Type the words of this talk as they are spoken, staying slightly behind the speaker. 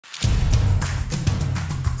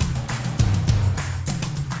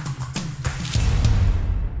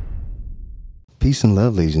Peace and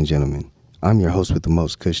love, ladies and gentlemen. I'm your host with the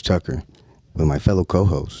most, Kush Tucker, with my fellow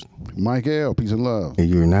co-host, Mike L. Peace and love. And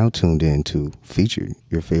you are now tuned in to Featured,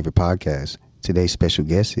 your favorite podcast. Today's special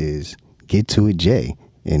guest is Get To It Jay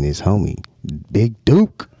and his homie, Big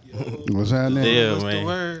Duke. What's happening? Yeah, What's man. the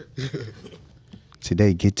word?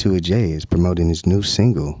 Today, Get To It Jay is promoting his new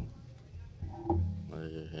single,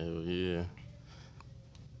 Hell yeah.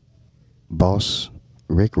 Boss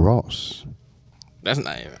Rick Ross. That's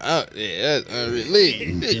not even out there. That's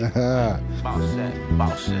unreleased. Boss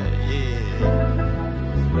that, yeah.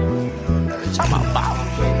 Talking about boss.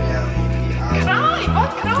 Can I?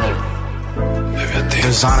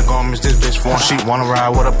 Designer garments, this bitch want she wanna ride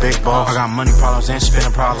with a big boss. I got money problems and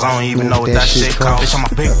spending problems. I don't even know what that shit costs. Bitch, I'm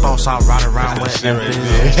a big boss. I ride around with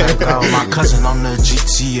my cousin on the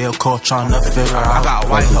GTL car trying to figure out. I got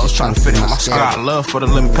white hoes trying to fit in my skirt. I got love for the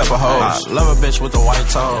lemon pepper hoes. I love a bitch with the white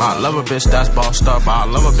toes. I love a bitch that's bossed up. I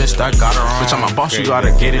love a bitch that got her on. Bitch, I'm a boss, you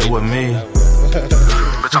gotta get it with me.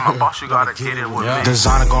 Bitch, I'm a boss, you gotta get it with me.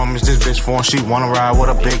 Designer garments, this bitch for she wanna ride with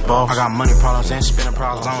a big boss. I got money problems and spending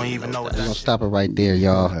problems. I don't even know what I'm that gonna shit. stop it right there,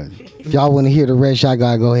 y'all. If y'all want to hear the rest, y'all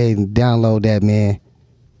gotta go ahead and download that, man.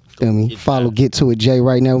 Feel me? Follow Get To It Jay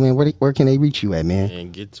right now, man. Where can they reach you at, man?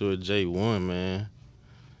 And Get To It J1, man.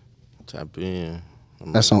 Tap in.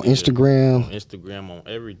 That's on Instagram. On Instagram, on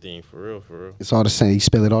everything, for real, for real. It's all the same. You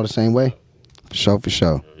spell it all the same way? For sure, for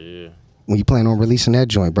sure. Yeah. When you plan on releasing that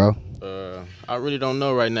joint, bro? I really don't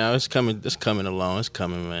know right now. It's coming. It's coming along. It's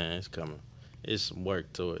coming, man. It's coming. It's some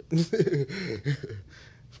work to it.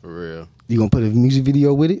 For real. You gonna put a music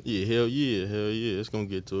video with it? Yeah, hell yeah. Hell yeah. It's gonna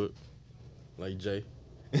get to it. Like Jay.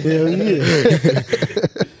 Hell yeah.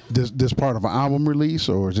 This part of an album release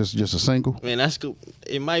or is this just a single? Man, that's good.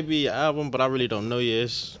 It might be an album, but I really don't know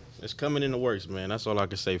yet. It's coming in the works, man. That's all I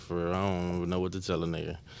can say for real. I don't even know what to tell a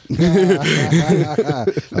nigga.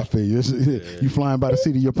 I feel you. You flying by the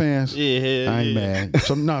seat of your pants? Yeah, hell I ain't mad.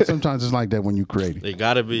 Sometimes it's like that when you create it. They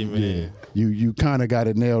gotta be, man. Yeah. You kind of got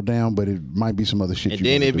it nailed down, but it might be some other shit. And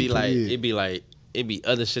then it'd be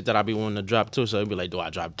other shit that I be wanting to drop too. So it'd be like, do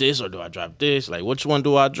I drop this or do I drop this? Like, which one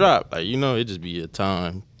do I drop? Like, it just be a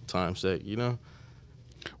time sec,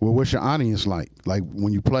 Well, what's your audience like? Like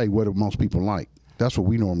when you play, what do most people like? That's what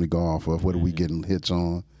we normally go off of. What are we getting hits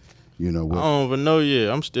on? I don't even know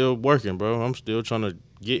yet. I'm still working, bro. I'm still trying to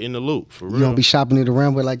get in the loop, for real. You don't be shopping it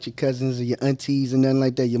around with like your cousins or your aunties and nothing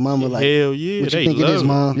like that. Your mama like, hell yeah, what you think it is,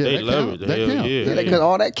 mom? Yeah, they love it. That Hell count. yeah. Yeah,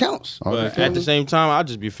 all that counts. But at the same time, I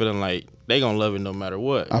just be feeling like they gonna love it no matter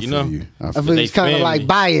what. I feel you. I feel it's kind of like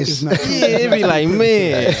biased. Yeah, it be like,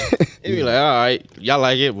 man. It be like, all right, y'all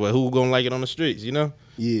like it, but who gonna like it on the streets, Yeah.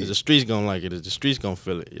 Is the streets gonna like it? Is the streets gonna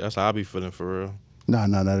feel it? That's how I be feeling, for real. No,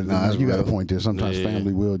 you got a real. point there. Sometimes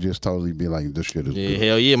family will just totally be like, this shit is Yeah, good.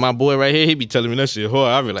 hell yeah. My boy right here, he be telling me that shit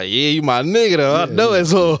hard. I be like, yeah, you my nigga though. I know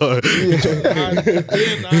it's hard.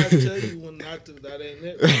 I tell you when not to. That ain't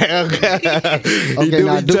it. Okay,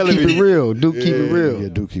 now Duke, keep it real. Duke, keep it real. Yeah,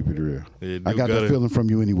 Duke, keep it real. Yeah, I Duke got that it. feeling from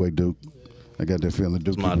you anyway, Duke. I got that feeling.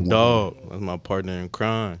 Duke, That's my keep it dog. That's my partner in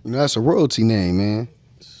crime. That's a royalty name, man.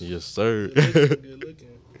 Yes, sir. Good looking.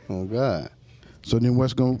 Oh, God. So then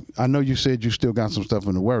what's going I know you said you still got some stuff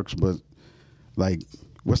in the works, but like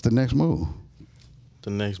what's the next move? The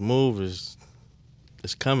next move is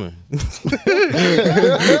it's coming. I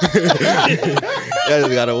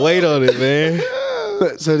just gotta wait on it, man.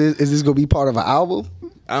 So is this going to be part of an album?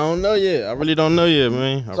 I don't know yet. I really don't know yet,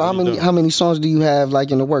 man. So how many songs do you have like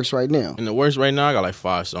in the works right now? In the works right now, I got like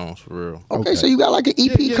 5 songs, for real. Okay, so you got like an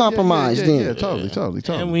EP compromise then. Yeah, totally.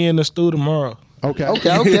 And we in the studio tomorrow. Okay. Yeah.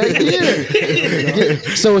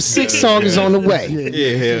 So a 6 song is on the way.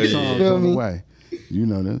 Yeah, hell Songs yeah. Feel on the me? way. You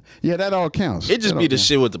know that. Yeah, that all counts. It just That be all the counts.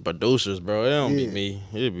 shit with the producers, bro. It don't be me.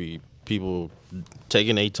 It be people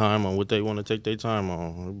taking their time on what they want to take their time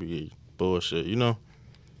on. It be bullshit, Hey,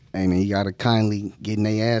 man, you got to kindly get in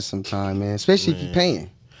their ass sometime, man. Especially if you're paying.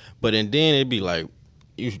 But then it be like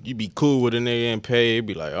you be cool with a nigga and pay. It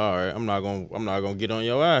be like, all right, I'm not gonna get on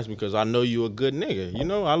your ass because I know you a good nigga.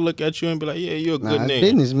 I look at you and be like, yeah, you a good Nah, nigga. it's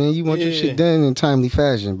business, man. You want your shit done in timely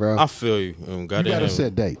fashion, bro. I feel you. You gotta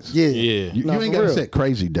set dates. Yeah. Yeah. You Nah, ain't for gotta real. set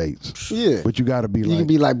crazy dates. Yeah. But you gotta be You like can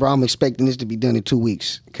be like, bro, I'm expecting this to be done in 2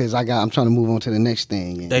 weeks because I'm trying to move on to the next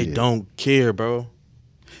thing. They don't care, bro.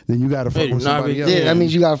 then you gotta fuck They with not somebody be- else. Yeah, that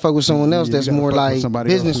means you got to fuck with someone else You that's gotta more fuck with like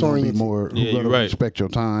somebody else business who gonna be oriented. more, who Yeah, gonna you right. respect your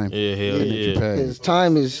time. Yeah, hell and that you yeah. pay. Because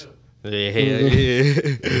time is Yeah, hell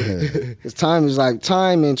yeah. Because time is like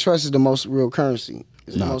time and trust is the most real currency.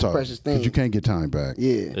 It's the most precious thing. Because you can't get time back.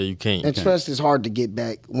 Yeah. Yeah, you can't. And trust is hard to get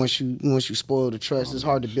back once you spoil the trust. It's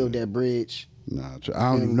hard to build that bridge. Nah,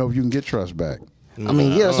 I don't even know if you can get trust back. I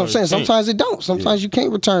mean, yeah, that's what I'm saying. Sometimes it don't. Sometimes you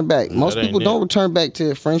can't return back. Most people don't return back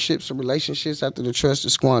to friendships or relationships after the trust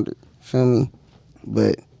is squandered. Feel me?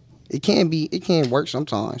 But it can work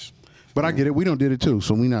sometimes. But I get it. We don't did it too,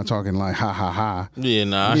 so we not talking like ha ha ha. Yeah,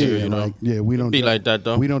 nah, I hear you know. Like, yeah, we don't be like that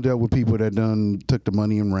though. We don't deal with people that done took the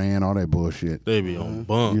money and ran all that bullshit. They be on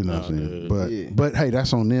bump. You know what I'm saying? But hey,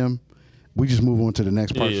 that's on them. We just move on to the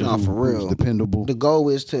next person. Nah, for real. Who's dependable. The goal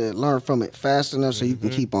is to learn from it fast enough so you can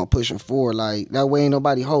keep on pushing forward. Like that way, ain't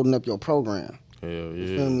nobody holding up your program. Hell yeah.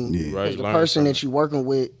 You feel me? Yeah. Right. The person that you working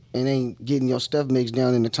with and ain't getting your stuff mixed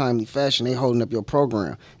down in a timely fashion, they holding up your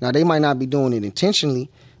program. Now they might not be doing it intentionally,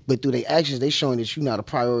 but through their actions, they showing that you not a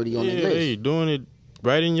priority on their list. They doing it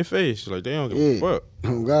right in your face. Like they don't give a fuck.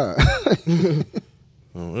 Oh God.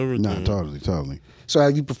 On everything. Nah, totally. So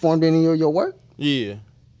have you performed any of your work? Yeah.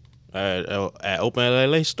 At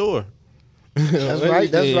Open LA store. That's right.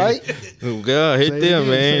 That's right. Oh God, hit them,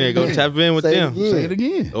 man. Go tap in with them. Say it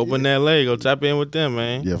again. Open LA, go tap in with them,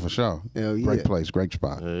 man. Yeah, for sure. Hell yeah. Great place, great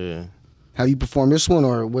spot. Yeah. Have you performed this one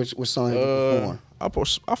or which song have you performed?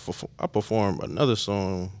 I performed another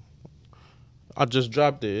song. I just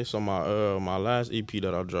dropped it. It's on my last EP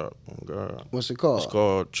that I dropped. Oh God. What's it called? It's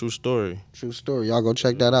called True Story. True Story. Y'all go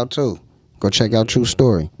check that out too. Go check out True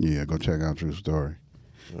Story. Yeah, go check out True Story.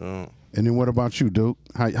 Yeah. And then what about you, Duke?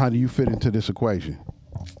 How do you fit into this equation?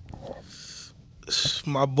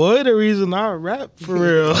 My boy, the reason I rap for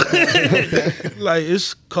real. Like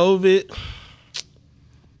it's COVID.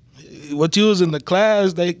 What you was in the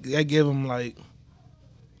class, they give him like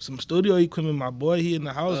some studio equipment. My boy, he in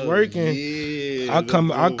the house working. Yeah, I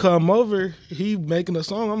come over, he making a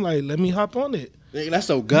song. I'm like, let me hop on it. That's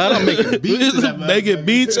so God. I'm making beats. Making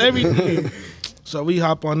beats, everything. So we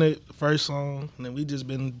hop on it, first song, and then we just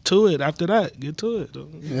been to it after that. Get to it.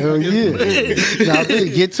 Hell yeah. Now,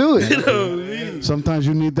 get to it. You know what I mean? Sometimes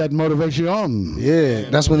you need that motivation. Yeah,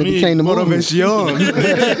 that's when it became the movement.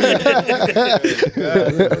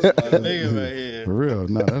 For real.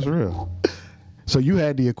 No, that's real. So you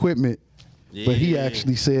had the equipment, but he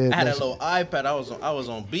actually said I had a little iPad. I was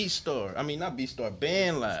on BeatStore. I mean, not BeatStore,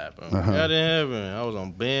 BandLab. God in heaven. I was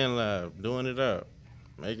on BandLab doing it up.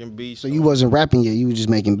 Making beats. So you wasn't rapping yet, you was just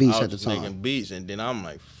making beats I at the was time. making beats, and then I'm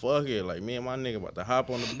like, fuck it. Like, me and my nigga about to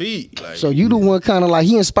hop on the beat. Like, So you the one kind of like,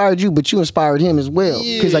 he inspired you, but you inspired him as well.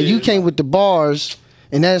 Because like you came with the bars,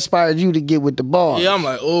 and that inspired you to get with the bars. yeah, I'm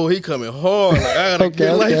like, oh, he coming hard. Like, I gotta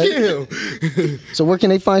get like him. So where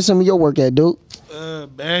can they find some of your work at, Duke?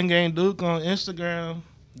 Band Gang Duke on Instagram.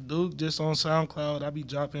 Duke just on SoundCloud. I be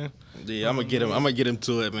dropping. Yeah, I'm gonna get him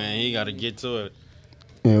to it, man. He gotta get to it.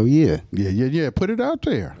 Hell yeah. Yeah. Put it out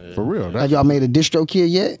there. For real. Have y'all made a distro kid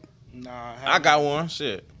yet? Nah, I got one.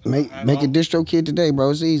 Shit. Make a distro kid today,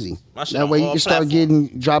 bro. It's easy. My shit That on way you all can start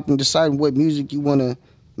platforms. deciding what music you want to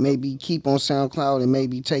maybe keep on SoundCloud and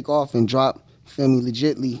maybe take off and drop, feel me,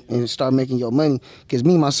 legitly and start making your money. Because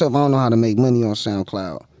me, myself, I don't know how to make money on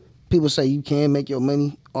SoundCloud. People say you can make your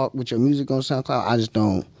money with your music on SoundCloud. I just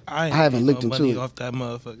don't. I haven't looked into it. Off that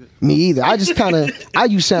motherfucker. Me either. I just kind of, I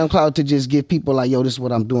use SoundCloud to just give people like, yo, this is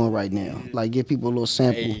what I'm doing right now. Like give people a little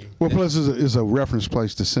sample. Hey. Well, plus it's a reference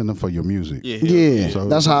place to send them for your music. Yeah. Yeah, So-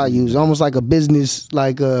 that's how I use it. Almost like a business,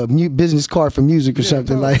 like a business card for music or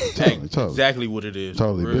something. Like, Totally. Exactly what it is.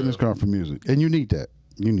 Totally. For real. Business card for music. And you need that.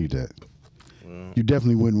 You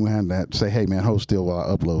definitely wouldn't have that. Say, hey, man, hold still while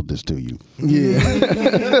I upload this to you.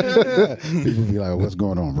 yeah. People be like, what's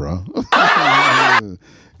going on, bro?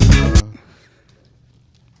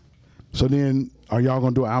 So then, are y'all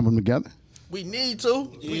going to do an album together? We need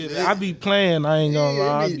to. Yeah, I be playing. I ain't gonna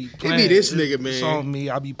lie. I be playing. It be this nigga, man. It's on me.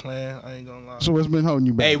 I be playing. I ain't gonna lie. So what's been holding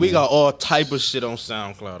you back? Hey, we man? got all type of shit on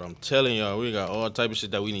SoundCloud. I'm telling y'all, we got all type of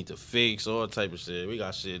shit that we need to fix. All type of shit. We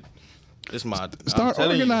got shit. This my. Start I'm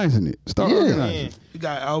telling you. organizing it. Start organizing it. We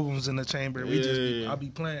got albums in the chamber. We just be, Yeah. I be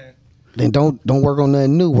playing. Then don't work on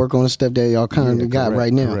nothing new. Work on the stuff that y'all currently got Correct,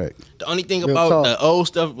 right now. Correct. The only thing Real about talk. the old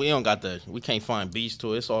stuff, we can't find beats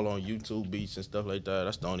to it. It's all on YouTube beats and stuff like that.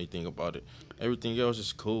 That's the only thing about it. Everything else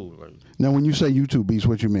is cool. Like, Now, when you say YouTube beats,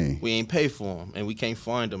 what you mean? we ain't pay for them, and we can't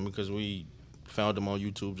find them because we found them on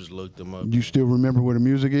YouTube. Just looked them up. You still remember where the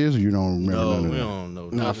music is, or you don't remember No, none of we that? don't know.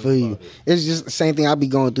 Nah, I nothing feel you. about it. It's just the same thing I be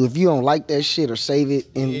going through. If you don't like that shit or save it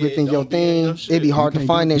within your don't be in thing, your shit. it'd be hard You to can't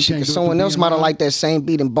find do- that you shit can't because do it someone through else might have BMI? liked that same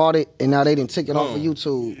beat and bought it, and now they didn't take it off of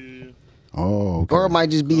YouTube. Oh, okay. Or it might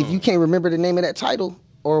just be if you can't remember the name of that title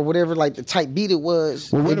or whatever, like the type beat it was,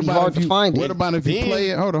 Well, what it'd be about hard if to you, find What it. about if you Then- play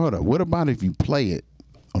it? Hold on. What about if you play it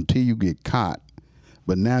until you get caught?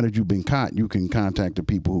 But now that you've been caught, you can contact the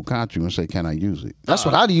people who caught you and say, "Can I use it?" That's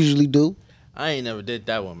what I usually do. I ain't never did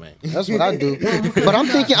that one, man. That's what I do. But I'm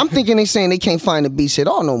thinking they saying they can't find the beats at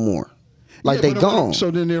all no more. Like they gone.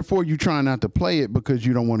 So then, therefore, you try not to play it because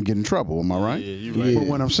you don't want to get in trouble. Am I right? Yeah, you right. But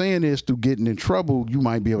what I'm saying is, through getting in trouble, you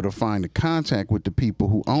might be able to find a contact with the people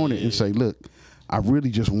who own it and say, look, I really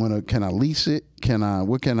just want to, can I lease it?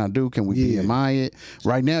 What can I do? Can we BMI it?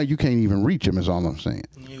 Right now, you can't even reach them is all I'm saying.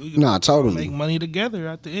 Yeah, Nah, totally. Make money together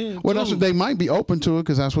at the end. Well, too. that's what they might be open to it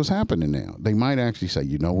because that's what's happening now. They might actually say,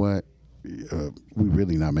 you know what? We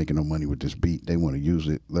really not making no money with this beat. They want to use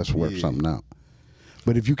it. Let's work something out.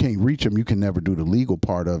 But if you can't reach them, you can never do the legal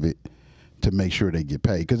part of it to make sure they get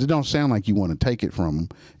paid. Because it don't sound like you want to take it from them.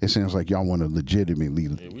 It sounds like y'all want to legitimately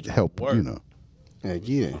help, work. you know.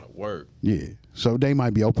 Yeah. Work. Yeah. So they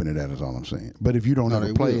might be open to that is all I'm saying. But if you don't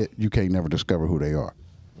ever play it, you can't never discover who they are.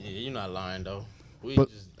 Yeah, you're not lying though. I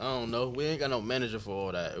don't know. We ain't got no manager for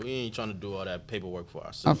all that. We ain't trying to do all that paperwork for I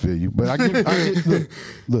ourselves. feel you. But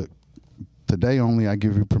look, today only I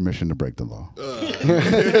give you permission to break the law.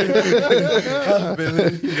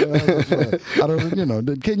 I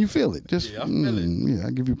don't, can you feel it? Just, I feel it. Yeah,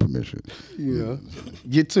 I give you permission. Yeah.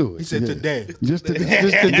 Get to it. He said today. Just today.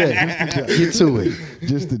 Get to it.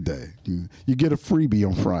 Just today. You get a freebie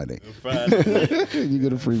on Friday. You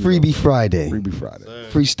get a freebie. Freebie Friday. Freebie Friday.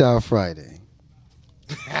 Freestyle Friday.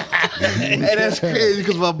 Hey, that's crazy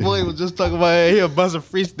because my boy was just talking about he a bust a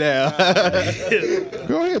freestyle.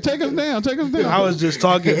 Go ahead, take us down. I was just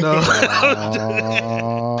talking though. My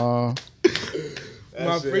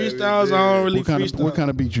That's it, freestyles, I don't really freestyle. What kind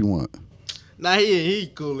of beat you want? Nah,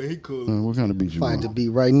 he coolin'. He coolin'. What kind of beat you Find the want? beat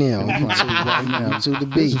right now. YouTube the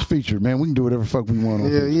This beat. is featured, man. We can do whatever the fuck we want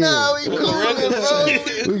on Yeah, feature. yeah. we coolin', bro.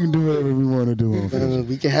 We can do whatever we want to do on feature.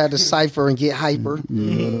 We can have the cipher and get hyper. You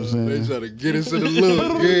know what I'm saying? They try to get us in the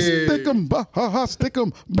loop. Stick 'em, stick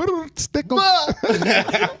 'em, stick 'em.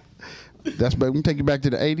 That's back. We can take you back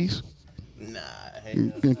to the 80s. Nah,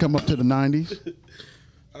 You can come up to the 90s.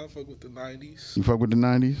 I fuck with the 90s. You fuck with the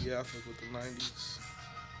 90s? Yeah, I fuck with the 90s.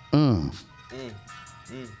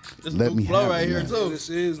 This Let new me flow have right it, here man. too. This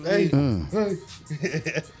is me.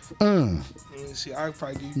 Hey. See, I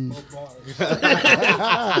probably give you more bars.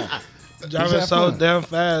 Driving so damn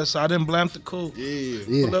fast, so I didn't blam the coupe. Yeah.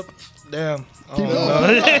 Pull up, damn. I don't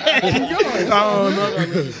know. I don't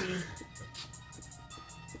know.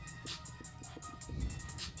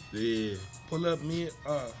 Yeah. Pull up me,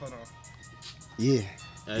 hold on. Yeah.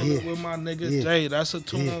 Pull Hey. up with my nigga Yeah. Jay. That's a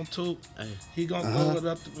 2-on-2. Hey. He gonna throw it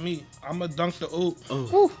up to me. I'ma dunk the oop.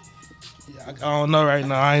 Oh. Yeah, I don't know right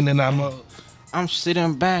now. I ain't in that mode. I'm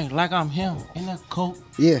sitting back like I'm him in a coat.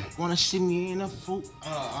 Yeah. Wanna see me in a fruit?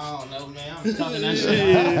 I don't know, man. I'm talking that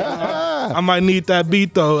shit. I might need that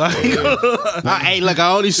beat though. Hey, look,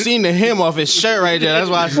 I only seen the hem off his shirt right there. That's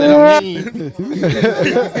why I said I'm mean.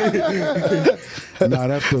 Nah,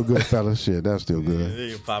 that's still good, fella. Shit, that's still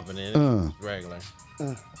good. You popping in. Regular.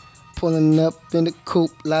 Pulling up in the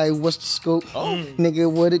coupe, like what's the scoop? Nigga,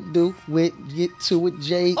 what it do? Get to it,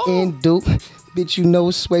 J and Duke. Bitch, you know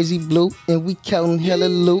it's Swayze Blue, and we counting hella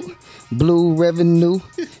loot. Blue revenue,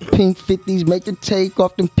 pink 50s, make her take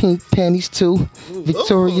off them pink panties too.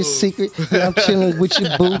 Victoria's Secret, yeah, I'm chilling with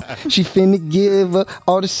your boo. She finna give her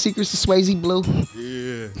all the secrets to Swayze Blue.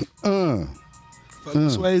 Fuck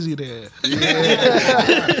with Swayze there.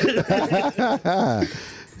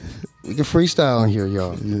 We can freestyle on here,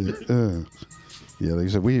 y'all. Yeah, like I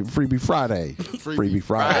said, we Freebie Friday. Freebie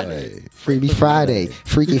Friday. Freebie Friday,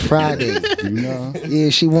 Freaky Friday. You know? Yeah,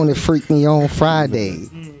 she wanna freak me on Friday.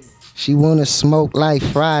 She wanna smoke like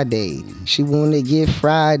Friday. She wanna get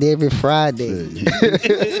fried every Friday.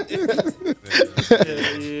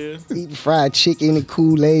 Eating fried chicken and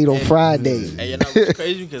Kool-Aid on Friday. Hey, you know what's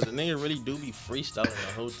crazy? Because the nigga really do be freestyling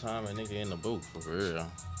the whole time and nigga in the booth, for real.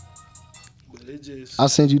 But it just. I'll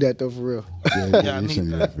send you that though for real. Yeah, I you need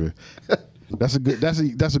send me that. that.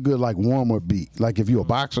 That's a good like warm up beat. Like if you a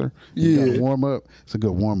boxer, you got Yeah. warm up. It's a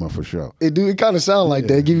good warm up for sure. It kind of sound like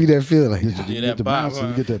that. Give you that feeling. You Yeah, get that the vibe, bounce,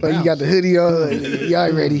 you get that Like you got the bounce. hoodie on.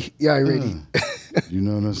 Y'all ready? Y'all ready? You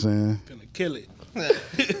know what I'm saying? Gonna kill it.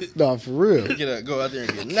 No, for real. Go out there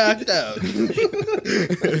and get knocked out.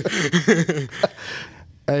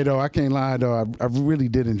 Hey, though, I can't lie, though. I really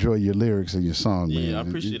did enjoy your lyrics and your song, man. Yeah, I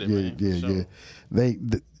appreciate it, yeah, man. Yeah, For sure. yeah.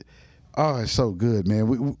 Oh, it's so good,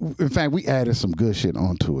 man. In fact, we added some good shit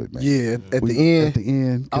onto it, man. Yeah, at We- the end, At the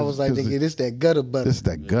end. I was like, nigga, this that gutter butter. This is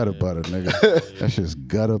that gutter butter, nigga. That's just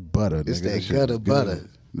gutter butter, nigga. It's that shit gutter is butter. good.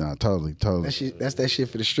 Nah, totally. That's that shit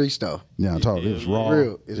for the streets though. Yeah, totally. It was raw.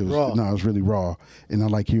 Real. It's raw. No, it was really raw, and I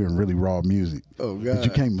like hearing really raw music. Oh God. But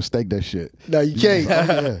you can't mistake that shit. No, you can't.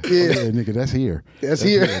 Yeah, nigga, that's here. That's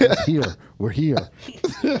here. That's here. We're here.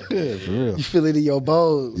 Yeah, for real. You feel it in your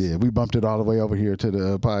bones. Yeah, we bumped it all the way over here to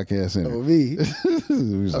the podcast center. Oh, me.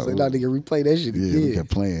 We was I was like, like, nah, nigga, replay that shit yeah, we again. kept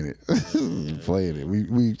playing it. Playing it.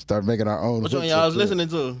 We started making our own. Which one y'all was listening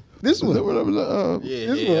to? This one.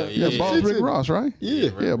 Yeah, Boss Rick Ross, right? Yeah.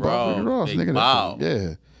 Boss Rick Ross. Big Nigga, Bow.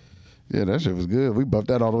 Yeah, that shit was good. We bumped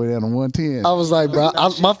that all the way down to 110. I was like, bro,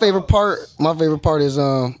 my favorite part is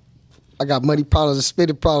I got money problems and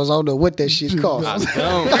spitting problems. I don't know what that shit called. I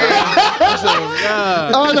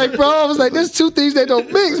was like, bro, there's two things that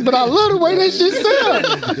don't mix, but I love the way that shit sound.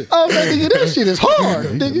 I was like, nigga, that shit is hard,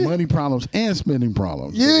 nigga. Money problems and spending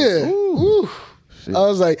problems. Yeah. Ooh. I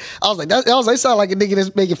was like, that sound like a nigga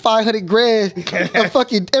that's making $500,000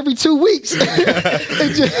 fucking every 2 weeks.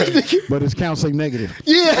 But it's counseling negative.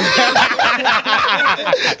 Yeah.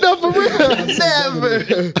 No, for real. Never.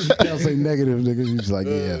 Counseling negative, niggas. He's like,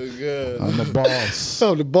 yeah, I'm the boss.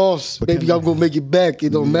 Oh, the boss. But Baby, I'm gonna make it back.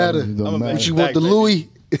 It don't matter. It don't matter. But you want the Louis?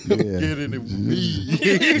 Yeah. Get in it with me.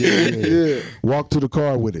 Yeah. Walk to the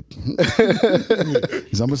car with it.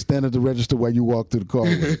 Cause I'm gonna stand at the register while you walk to the car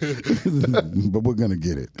with it. But we're gonna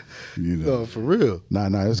get it. You know. No, for real. Nah,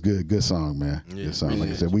 it's good. Good song, man. Yeah, Good song. Like I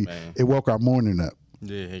really said, is, man. it woke our morning up.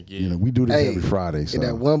 Yeah, heck yeah. You know, we do this every Friday. So In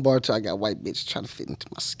that one bar too, I got white bitch trying to fit into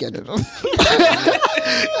my schedule.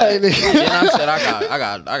 Hey, Then nigga. I said I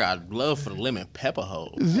got love for the lemon pepper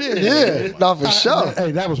hoes. Yeah, no, for sure. Hey,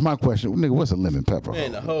 that was my question, nigga. What's a lemon pepper?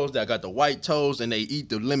 Man, the hoes that got the white toes and they eat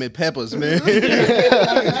the lemon peppers, man.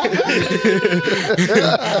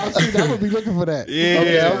 I would be looking for that.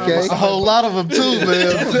 Okay. A whole lot of them too,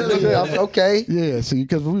 man. Okay. Yeah, see,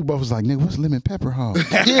 because we both was like, nigga, what's lemon pepper hoe?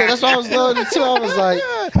 Yeah, that's what I was loving too. I was like,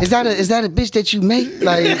 is that a bitch that you make?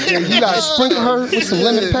 Like, you gotta sprinkle her with some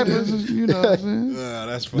lemon peppers. You know what I'm saying? Nah,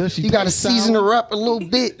 that's funny. Does she You gotta taste season sour? her up a little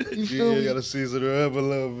bit. You feel Yeah, you me? gotta season her up a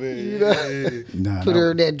little bit. You know? Nah, Put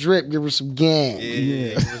her in that drip, give her some gang.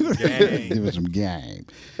 Yeah. Give us some game.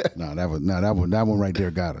 No, that one right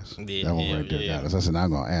there got us. Yeah, that one yeah, right there yeah. got us. I said,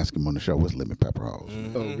 I'm gonna ask him on the show what's lemon pepper hoes.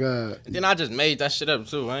 Oh God. And then I just made that shit up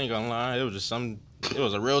too. I ain't gonna lie. It was just it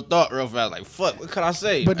was a real thought real fast. Like, fuck, what could I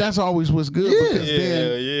say? But that's always what's good because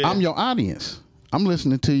then I'm your audience. I'm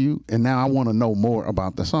listening to you, and now I want to know more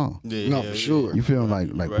about the song. yeah, No, for sure. You feel like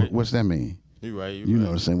right. what's that mean? You right. You know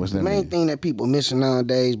what I'm saying? What's that The main mean? thing that people missing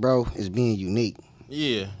nowadays, bro, is being unique.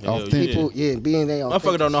 Yeah. Authentic. People, being they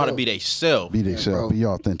Motherfucker don't know how to be they self. Be themselves. bro. Be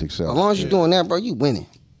your authentic self. As long as you're doing that, bro, you winning.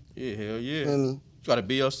 Yeah, hell yeah. Feel me? You gotta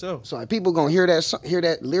be yourself. So like, people gonna hear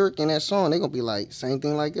that lyric in that song, they gonna be like, same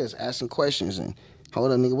thing like this, asking questions and hold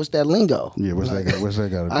up, nigga, what's that lingo? Yeah, what's that got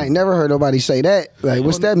to be? I ain't never heard nobody say that. Like,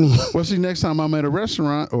 what's that mean? Well, see, next time I'm at a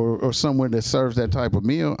restaurant or somewhere that serves that type of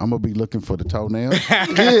meal, I'm gonna be looking for the toenail.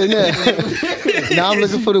 Yeah. Now I'm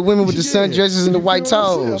looking for the women with the sundresses and the white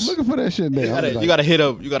toes. I'm looking for that shit there. You gotta hit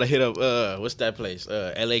up. What's that place?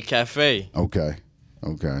 L.A. Cafe. Okay.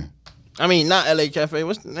 I mean, not L.A. Cafe.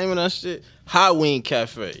 What's the name of that shit? Hot Wing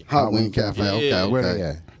Cafe. Hot Wing Cafe. Okay. Yeah. Where they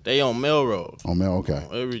at? They on Melrose. Oh man. Okay.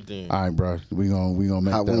 Everything. All right, bro. We gonna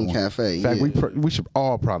make Hot that Wing one. Cafe, In fact, yeah. we should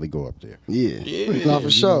all probably go up there. Yeah. Yeah. No, for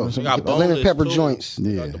sure. They got The lemon boneless, pepper too. joints.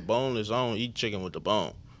 They Yeah. got the boneless. I don't eat chicken with the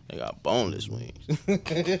bone. They got boneless wings.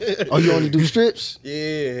 Oh, you only do strips?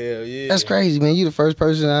 Yeah, hell yeah. That's crazy, man. You the first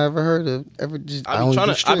person I ever heard of ever just. I be only trying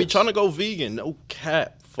do to. I be strips. trying to go vegan. No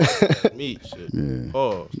cap. Fuck meat shit. Yeah.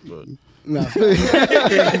 Pause. But Nah.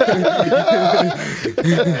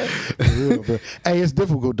 Hey, it's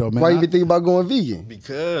difficult though, man. Why you been thinking about going vegan?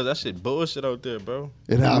 because that shit bullshit out there, bro.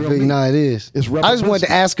 It ain't Nah, I real feel you. meat. Nah, it is. It's rubber I just wanted to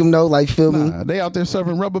biscuit. ask him though, like, feel me? Nah, they out there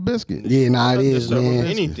serving rubber biscuits. Yeah, nah, it is, Just man.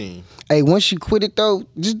 anything. Hey, once you quit it though,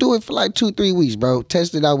 just do it for like 2-3 weeks, bro.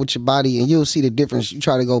 Test it out with your body, and you'll see the difference. You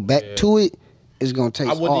try to go back to it, it's gonna taste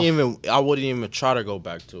I wouldn't off. even try to go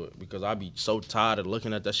back to it because I'd be so tired of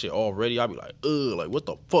looking at that shit already. I'd be like, ugh, like what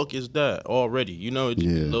the fuck is that already? You know, it's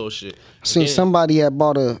just Yeah. little shit. I seen Then- somebody had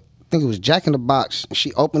bought I think it was Jack in the Box.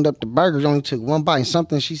 She opened up the burger, only took one bite,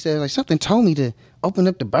 and she said, like, something told me to open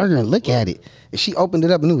up the burger and look at it. And she opened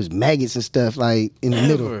it up, and it was maggots and stuff, like, in the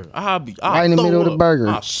middle. Never. Right in the middle of the burger.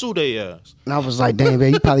 I'll sue their ass. And I was like, damn,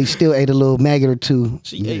 man, you probably still ate a little maggot or two.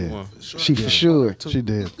 She ate one. She for sure. She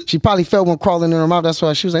did. She probably felt one crawling in her mouth. That's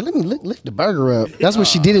why she was like, let me lift the burger up. That's what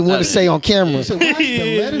she didn't want to say on camera. So why is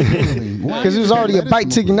the lettuce movie? Why Because is it was the already a lettuce bite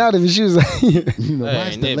movie? taken out of it. She was like, You know, Hey, why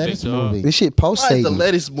is the nitpick, lettuce dog. movie? this shit post Why is the Satan.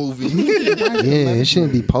 lettuce movie? Yeah, it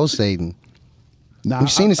shouldn't be post Satan. Nah,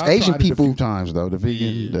 We've seen this I've Asian tried it a people few times though. The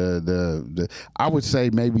vegan, the I would say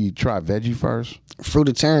maybe try veggie first.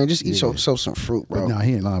 fruitarian. Just eat some fruit, But bro. no,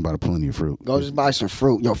 he ain't lying about a plenty of fruit. Go just buy some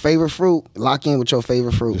fruit. Your favorite fruit. Lock in with your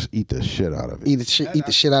favorite fruit. Just eat the shit out of it. Eat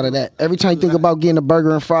the shit out of that. Every time you think about getting a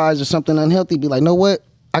burger and fries or something unhealthy, be like, know what?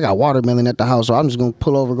 I got watermelon at the house, so I'm just gonna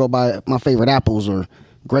pull over, go buy my favorite apples or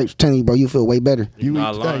grapes. Tell you, bro, you feel way better. You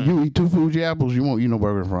not eat, lying. you eat 2 Fuji apples, you won't eat no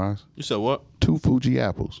burger and fries. You said what? 2 Fuji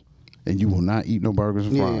apples, and you will not eat no burgers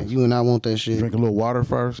and Yeah, fries. you and I want that shit. Drink a little water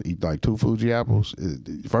first. Eat like 2 Fuji apples.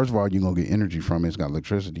 First of all, you're gonna get energy from it. It's got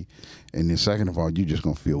electricity, and then second of all, you just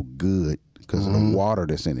gonna feel good because of the water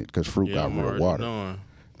that's in it. Because fruit Yeah, got I'm real already water.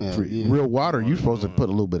 knowing. Real water. You're supposed to put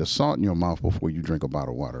a little bit of salt in your mouth before you drink a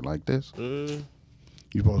bottle of water like this.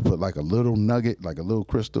 You're supposed to put like a little nugget, like a little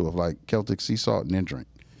crystal of like Celtic sea salt, and then drink.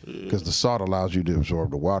 Because the salt allows you to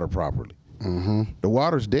absorb the water properly. The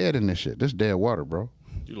water's dead in this shit. This dead water, bro.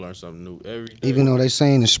 You learn something new every day. Even though they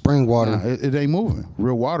saying it's spring water. Nah, it ain't moving.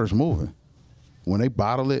 Real water's moving. When they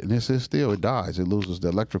bottle it and it sits still, it dies. It loses the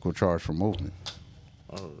electrical charge from movement.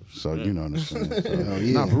 So you know what I'm saying. So,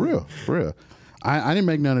 Nah, for real, for real. I didn't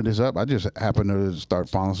make none of this up. I just happened to start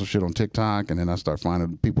following some shit on TikTok, and then I start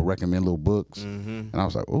finding people recommend little books, and I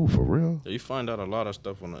was like, "Oh, for real?" Yeah, you find out a lot of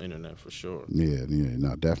stuff on the internet for sure. Yeah,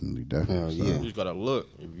 no, definitely. So, You just gotta look.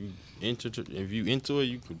 If you into it,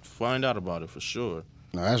 you could find out about it for sure.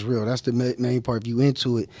 No, that's real. That's the main part. If you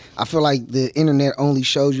into it, I feel like the internet only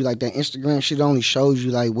shows you like that Instagram shit only shows you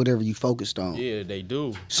like whatever you focused on. Yeah, they do.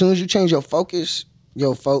 As soon as you change your focus,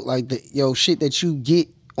 your shit that you get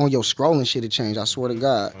on your scrolling shit to change. I swear to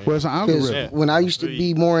God. Well, it's an Because algorithm. when I used to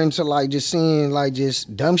be more into like just seeing like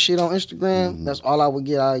just dumb shit on Instagram, that's all I would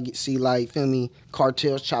get. I would see like, feel me,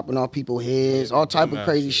 cartels chopping off people's heads, all type of dumbass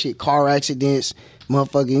crazy shit. shit, car accidents,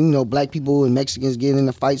 motherfucking, black people and Mexicans getting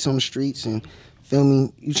into fights on the streets, and feel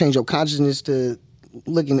me, you change your consciousness to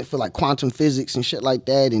looking at for like quantum physics and shit like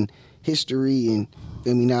that and history, and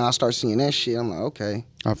feel me, now I start seeing that shit. I'm like, okay.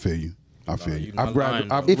 I feel you. I feel you. you not I've grabbed.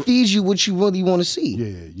 lying, I've, It feeds you what you really want to see.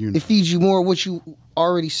 yeah, you know. It feeds you more of what you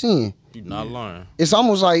already seeing. You not lying. It's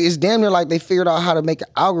almost like it's damn near like they figured out how to make an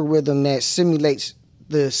algorithm that simulates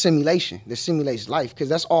the simulation, that simulates life, because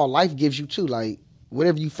that's all life gives you too. Like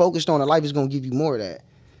whatever you focused on in life is gonna give you more of that.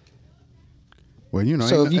 Well,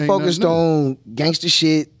 So if you focused on gangster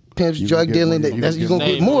shit, pimps, You drug gonna get dealing, more- you that's gonna you get gonna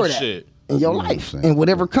get Name more more of that shit. in your You know what I'm life saying? and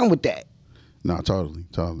whatever come with that. No, totally.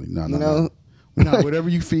 No, You know? No, whatever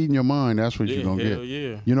you feed in your mind, that's what you're Yeah, gonna hell get.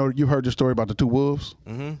 yeah. You know, you heard the story about the 2 wolves.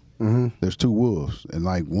 There's 2 wolves, and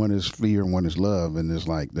like one is fear and one is love, and it's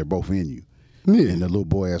like they're both in you. Yeah. And the little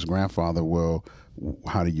boy asked grandfather, "Well,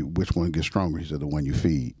 which one gets stronger?" He said, "The one you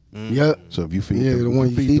feed." Yep. So if you feed, Yeah, the one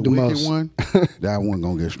you feed the wicked most. one, that one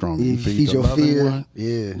gonna get stronger. You You feed the your loving fear. one,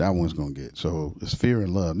 Yeah. that one's gonna get. So it's fear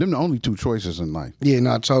and love. Them the only 2 choices in life. Yeah,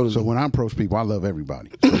 no, totally. So when I approach people, I love everybody.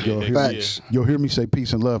 So Facts. you'll hear me say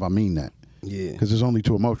peace and love. I mean that. Yeah. Because there's only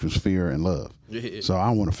 2 emotions: fear and love. Yeah. So I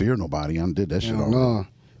don't want to fear nobody. I did that shit Hell already. no.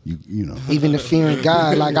 You know. Even the fearing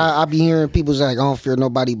God, like I be hearing people say, like, I don't fear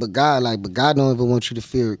nobody but God. Like, but God don't even want you to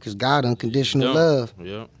fear it, because God unconditional Don't. love.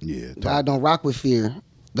 Yeah. Yeah. God don't rock with fear.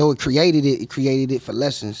 Though it created it for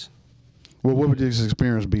lessons. Well, what would this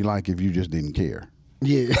experience be like if you just didn't care?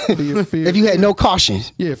 Yeah. Fear, If you had no caution.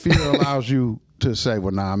 yeah, fear allows you to say,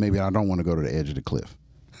 well, nah, maybe I don't want to go to the edge of the cliff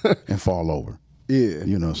and fall over. Yeah.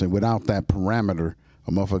 You know what I'm saying? Without that parameter,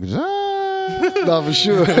 a motherfucker just, No, for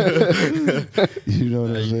sure. you know what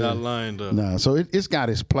I'm You're saying? not lying though. Nah, so it's got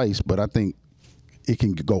its place, but I think it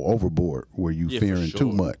can go overboard where you Yeah, for fearing too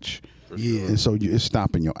sure. much. Yeah. And so it's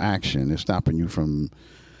stopping your action. It's stopping you from.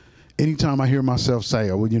 Anytime I hear myself say,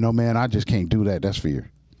 "Oh, well, man, I just can't do that," that's fear,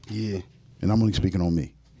 Yeah. and I'm only speaking on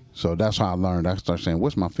me. So that's how I learned. I start saying,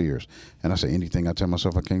 "What's my fears?" And I say, "Anything I tell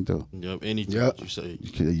myself I can't do, Yep. Anything Yep. you say.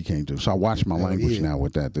 you can't do." So I watch my language yeah. now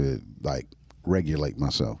with that to like regulate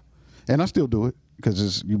myself, and I still do it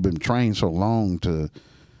because you've been trained so long to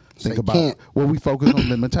think Say about. can't. Well, we focus on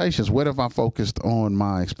limitations. What if I focused on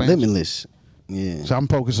my expansion? Limitless. Yeah. So I'm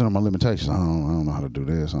focusing on my limitations. I don't know how to do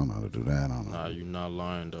this. I don't know how to do that. I don't know. Nah, you not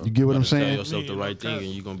lying though. You get what I'm gotta saying? Tell yourself the right thing, and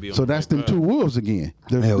you gonna be on So the that's right them path. 2 wolves again.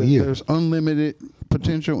 Hell yeah. There's unlimited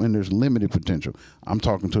potential and there's limited potential. I'm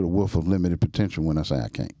talking to the wolf of limited potential when I say I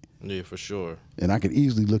can't. Yeah, for sure. And I could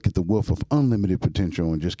easily look at the wolf of unlimited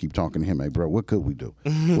potential and just keep talking to him. Hey, bro, what could we do?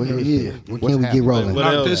 What Hell else? yeah. What What's can we get happening? rolling? What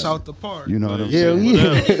Knock else? this out the park. You know what I'm Hell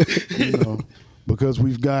saying? yeah. You know, because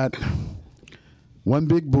we've got one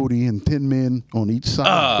big booty and 10 men on each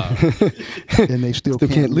side, and they still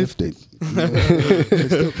can't lift it. They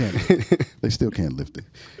still can't. They still can't lift it.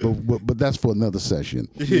 But that's for another session.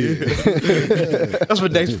 That's for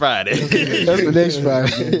next Friday. That's for next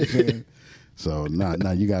Friday. So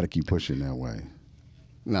now you got to keep pushing that way.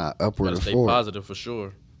 Nah, upward Gotta or stay forward. positive for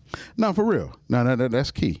sure. No, for real. No,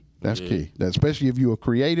 that's key. That's key. That, especially if you're a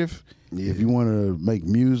creative. If you want to make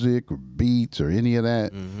music or beats or any of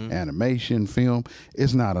that, animation, film,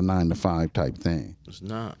 it's not a 9-to-5 type thing. It's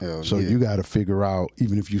not. So you got to figure out,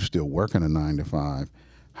 even if you're still working a 9-to-5,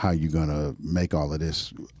 how you're gonna make all of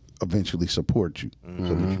this eventually support you,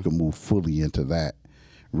 so that you can move fully into that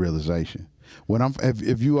realization.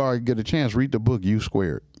 If you are get a chance, read the book U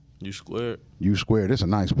Squared. You squared. U Squared. It's a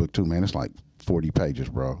nice book too, man. It's like 40 pages,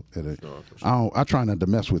 bro. I try not to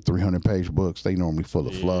mess with 300-page books. They normally full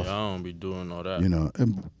of fluff. I don't be doing all that. You know,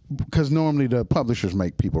 because normally the publishers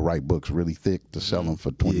make people write books really thick to sell them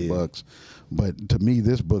for $20. But to me,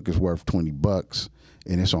 this book is worth $20,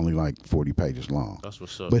 and it's only like 40 pages long. That's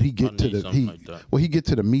what's up. But he get to the like he get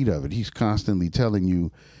to the meat of it. He's constantly telling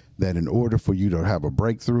you that in order for you to have a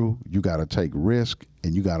breakthrough, you got to take risk,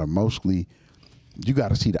 and you got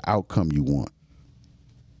to see the outcome you want.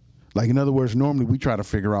 Like, in other words, normally we try to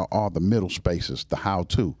figure out all the middle spaces, the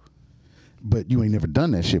how-to. But you ain't never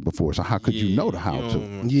done that shit before, so how could you know the how-to?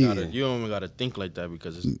 You don't even got to think like that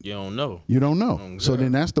because you don't know. You don't know. So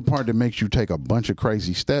then that's the part that makes you take a bunch of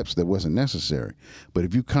crazy steps that wasn't necessary. But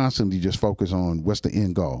if you constantly just focus on what's the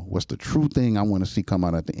end goal, what's the true thing I want to see come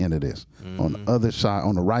out at the end of this, on the other side,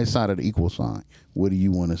 on the right side of the equal sign, what do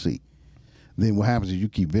you want to see? Then what happens is you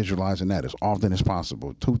keep visualizing that as often as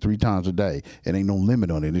possible, 2-3 times a day. It ain't no limit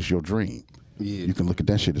on it. It's your dream. Yeah. You can look at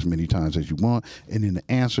that shit as many times as you want, and then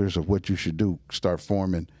the answers of what you should do start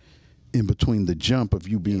forming in between the jump of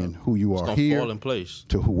you being who you are here fall in place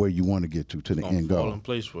to where you want to get to the end goal. Fall in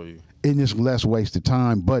place for you. And it's less wasted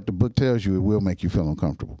time, but the book tells you it will make you feel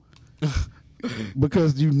uncomfortable.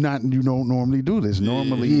 Because you don't normally do this.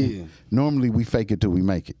 Normally we fake it till we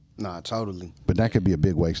make it. Nah, totally. But that could be a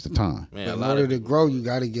big waste of time. Man, in order to grow, you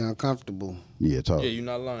got to get uncomfortable. Yeah, totally. Yeah, you're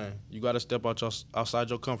not lying. You got to step outside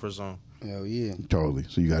your comfort zone. Hell yeah. Totally.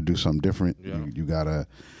 So you got to do something different. Yeah.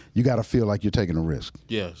 You gotta feel like you're taking a risk.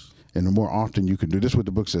 Yes. And the more often you can do this, what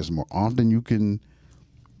the book says, the more often you can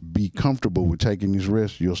be comfortable with taking these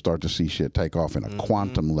risks, you'll start to see shit take off in a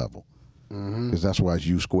quantum level. Because that's why it's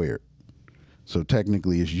U squared. So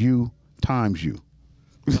technically, it's you times you.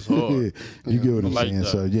 That's hard. You get what I'm saying? That.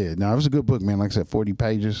 So yeah, now it was a good book, man. Like I said, 40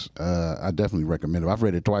 pages. I definitely recommend it. I've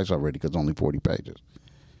read it twice already because it's only 40 pages.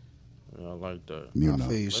 Yeah, I like that. You I know.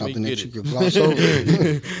 feel you. Something that you can gloss over.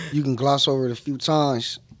 You can gloss over it a few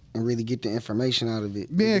times and really get the information out of it.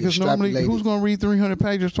 Yeah, because normally, who's gonna read 300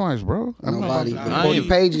 pages twice, bro? Nobody. I 40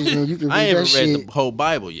 pages, and you can read I ain't that even read shit. the whole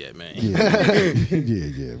Bible yet, man.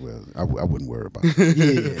 Yeah. Well, I wouldn't worry about it.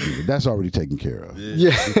 Yeah, that's already taken care of.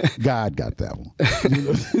 Yeah. God got that one.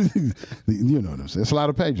 You know what I'm saying? It's a lot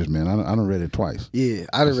of pages, man. I done read it twice. Yeah,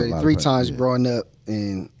 I done read it 3 times yeah. growing up,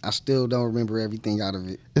 and I still don't remember everything out of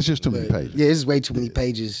it. It's just too many pages. Yeah, it's way too many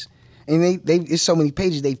pages, and it's so many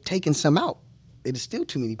pages. They've taken some out. It is still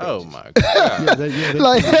too many pages. Oh my god!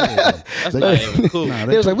 Like, That's not even cool.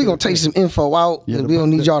 They was like, we're gonna take some info out, and we don't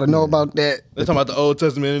need y'all to know about that. They're talking about the Old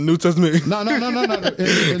Testament and the New Testament. No. In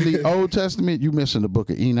the Old Testament, you missing the book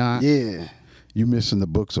of Enoch. Yeah. You missing the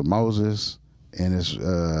books of Moses, and it's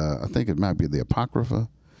I think it might be the Apocrypha,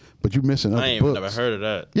 but you missing other I ain't books. never heard of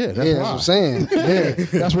that. Yeah, that's That's why. what I'm saying. Yeah,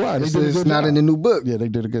 That's why. it's not in the new book. Yeah, they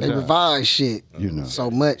did a good They job. revised shit, You know. so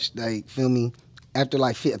much. Like, feel me? After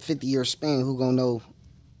like 50-year span, who gonna know?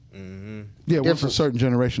 Yeah, once a difference. certain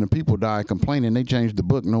generation of people die complaining, they changed the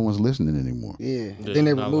book. No one's listening anymore. Yeah. Yeah, Then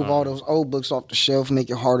they not remove lying. all those old books off the shelf, make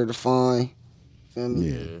it harder to find. Feel me?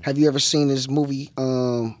 Yeah. Have you ever seen this movie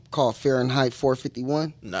called Fahrenheit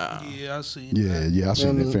 451? Nah. Yeah, I seen Yeah, that. I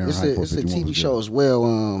seen that Fahrenheit It's a 451 TV was show good. as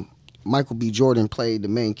well. Michael B. Jordan played the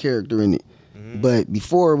main character in it. But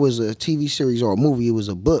before it was a TV series or a movie, it was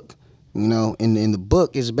a book. You know, and in the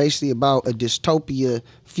book is basically about a dystopia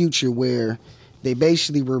future where they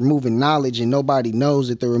basically were removing knowledge and nobody knows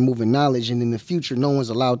that they're removing knowledge, and in the future no one's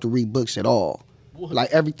allowed to read books at all.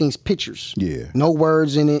 Like, everything's pictures. Yeah. No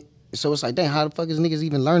words in it. So it's like, dang, how the fuck is niggas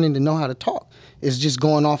even learning to know how to talk? It's just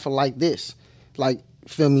going off of like this. Like,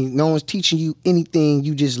 feel me? No one's teaching you anything.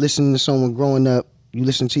 You just listening to someone growing up. You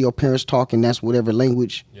listen to your parents talk, and that's whatever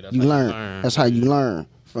language that's you how you learn. learn. That's how you learn,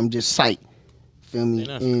 from just sight. Feel me? Yeah,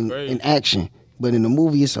 that's in crazy. action. But in the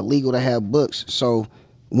movie, it's illegal to have books. So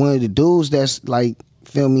one of the dudes that's like,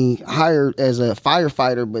 feel me, hired as a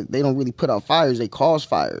firefighter, but they don't really put out fires. They cause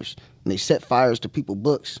fires. And they set fires to people's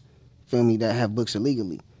books, feel me, that have books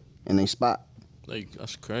illegally. And they spot. Like,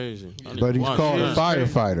 that's crazy. I need But to he's watch called a that.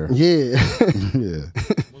 firefighter. Yeah. Yeah.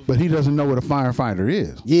 But he doesn't know what a firefighter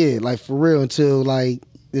is. Yeah, like for real, until like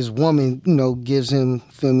this woman, gives him,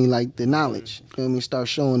 feel me, like the knowledge. Feel me, start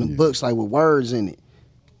showing him books like with words in it.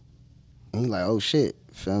 And he like, oh shit,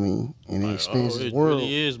 feel me? And it expands his world.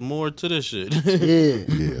 Really is more to this shit. Yeah.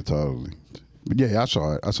 Yeah, totally. But yeah, I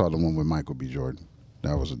saw it. I saw the one with Michael B. Jordan.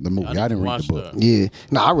 That was the movie. I didn't read the book. Yeah.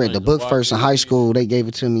 No, I read the book first in high school. They gave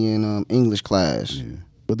it to me in English class. Yeah.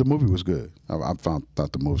 But the movie was good. I thought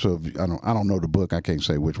the movie. So if I don't know the book. I can't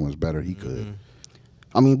say which one's better. He could.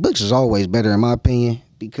 I mean, books is always better in my opinion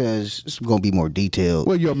because it's gonna be more detailed.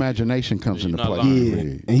 Well, your imagination comes into play. Yeah,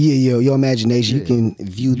 and your imagination. You can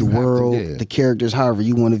view the world, the characters, however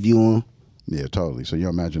you want to view them. Yeah, totally. So your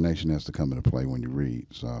imagination has to come into play when you read.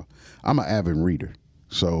 So I'm an avid reader.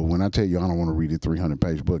 So when I tell you I don't want to read a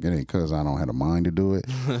 300-page book, it ain't because I don't have the mind to do it.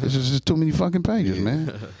 It's just too many fucking pages,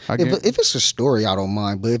 man. If it's a story, I don't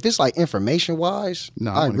mind. But if it's like information-wise,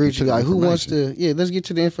 I agree with you. Like, who wants to? Yeah, let's get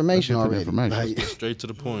to the information already. Like, straight to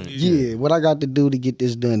the point. Yeah, what I got to do to get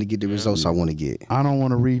this done to get the results I want to get. I don't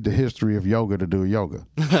want to read the history of yoga to do yoga.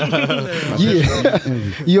 Yeah,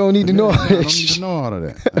 you don't need to know all that. I don't need to know all of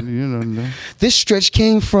that. This stretch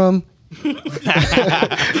came from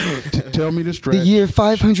tell me the stretch. the year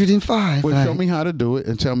 505. Well, show me how to do it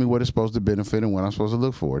and tell me what it's supposed to benefit and what I'm supposed to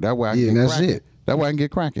look for. That way I can that's crack it. That way I can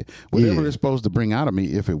get cracking. Whatever it's supposed to bring out of me,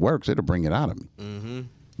 if it works, it'll bring it out of me. Mm-hmm.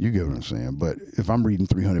 You get what I'm saying? But if I'm reading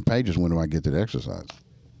 300 pages, when do I get to the exercise?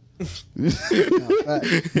 You feel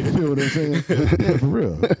what I'm saying? Yeah, for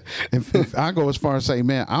real. If I go as far as say,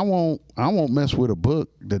 man, I won't mess with a book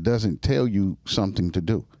that doesn't tell you something to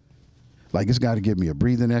do. Like, it's got to give me a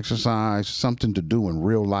breathing exercise, something to do in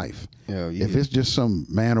real life. Yeah. If it's just some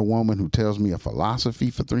man or woman who tells me a philosophy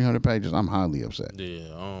for 300 pages, I'm highly upset. Yeah,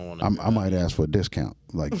 I don't want to. I might ask for a discount.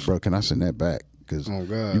 Like, bro, can I send that back? Because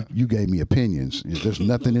you gave me opinions. There's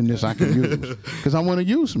nothing in this I can use. Because I want to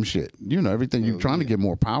use some shit. Everything. You're trying to get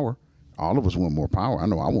more power. All of us want more power. I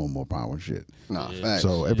know I want more power and shit. Facts.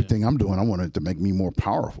 So everything I'm doing, I want it to make me more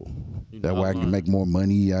powerful. That way I can make more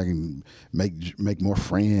money. I can make more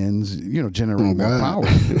friends. Generate more power.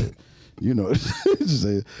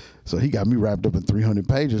 So he got me wrapped up in 300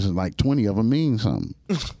 pages, and like 20 of them mean something.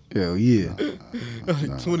 Hell yeah.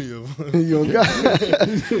 20 of them. You don't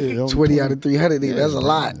got 20 out of 300. That's a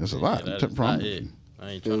lot. That's a lot. Yeah, that's not it.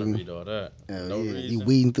 I ain't trying to read all that. You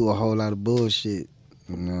weeding through a whole lot of bullshit.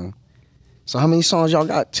 So how many songs y'all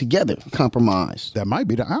got together? Compromised. That might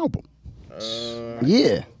be the album.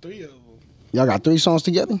 Yeah. 3 of them. Y'all got 3 songs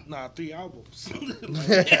together? Nah, 3 albums.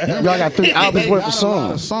 Y'all got 3 albums worth of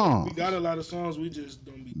songs. We got a lot of songs. We just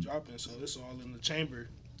don't be dropping, so it's all in the chamber.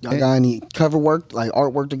 Y'all got any cover work, like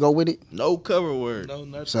artwork to go with it? No cover work. No,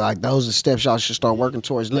 nothing. So like those are steps y'all should start working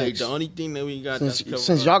towards Like, next. the only thing that we got that's cover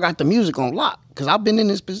Since y'all got the music on lock, because I've been in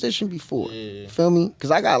this position before. Yeah. Feel me?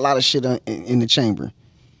 Because I got a lot of shit in the chamber.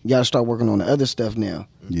 You got to start working on the other stuff now.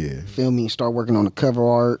 Yeah. Feel me? Start working on the cover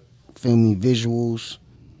art. Feel me? Visuals.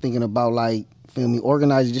 Thinking about like, feel me?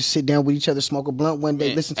 Organize. Just sit down with each other, smoke a blunt one day,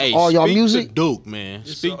 Man, listen to all y'all music. Speak to Duke, man.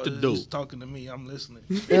 Speak to Duke. Just talking to me. I'm listening.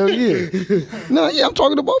 Hell yeah. No, yeah, I'm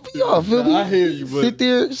talking to both of y'all. Feel me? I hear you, but Sit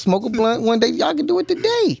there, smoke a blunt one day. Y'all can do it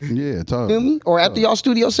today. Yeah, totally. Feel me? Or after y'all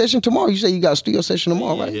studio session tomorrow. You say you got a studio session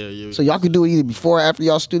tomorrow, right? Yeah. So y'all could do it either before or after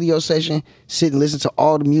y'all studio session. Sit and listen to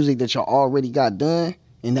all the music that y'all already got done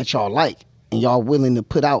and that y'all like and y'all willing to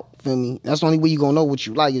put out. Feel me? That's the only way you gonna know what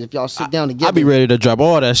you like is if y'all sit down together. I be ready to drop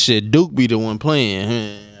all that shit. Duke be the one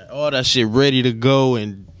playing. All that shit ready to go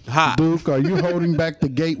and hot. Duke, are you holding back the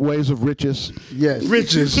gateways of riches? Yes.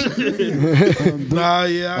 Riches. Nah,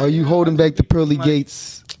 yeah. Are you holding back the pearly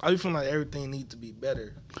gates? I feel like everything needs to be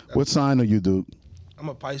better. What sign are you, Duke? I'm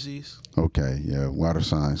a Pisces. Okay, yeah. Water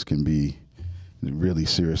signs can be really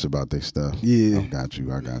serious about their stuff. Yeah. I got you.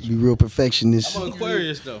 Be real perfectionist. I'm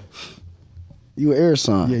Aquarius though. You an air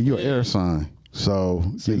sign. Yeah, you're an air sign. So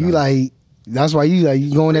You like, that's why you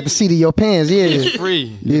going at the seat of your pants. Yeah. It's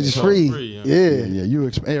free. Yeah, it's free. Yeah.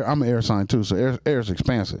 Yeah, I'm an air sign too, so air is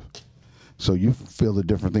expansive. So you feel a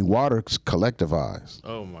different thing. Water's collectivized.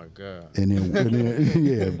 Oh my God. And then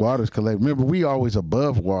yeah, water's collective. Remember, we always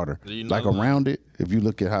above water, like around it. If you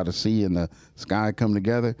look at how the sea and the sky come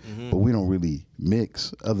together, but we don't really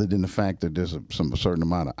mix, other than the fact that there's a certain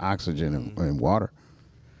amount of oxygen in water.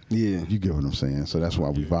 Yeah. You get what I'm saying? So that's why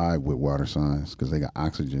we vibe with water signs, because they got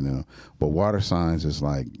oxygen in them. But water signs is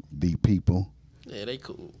like deep people. Yeah, they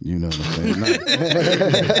cool. You know what I'm saying?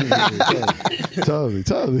 Totally.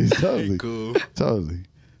 They cool. Totally.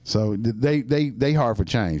 So they hard for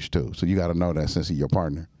change too. So you got to know that since he's your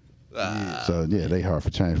partner. So yeah, they hard for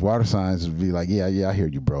change. Water signs would be like, yeah, I hear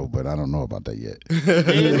you, bro, but I don't know about that yet.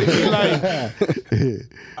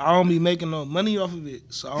 I don't be making no money off of it,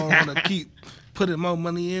 so I don't want to keep putting more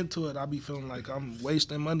money into it. I be feeling like I'm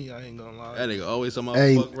wasting money. I ain't gonna lie. That nigga always on my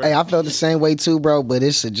Hey, fuck hey, I felt the same way too, bro. But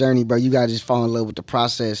it's a journey, bro. You gotta just fall in love with the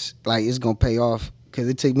process. Like it's gonna pay off. Cause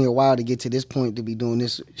it took me a while to get to this point to be doing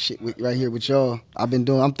this shit right here with y'all. I'm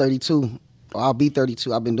 32. Or I'll be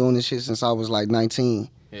 32. I've been doing this shit since I was like 19.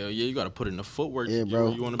 Hell yeah, you gotta put in the footwork. Yeah, to get bro.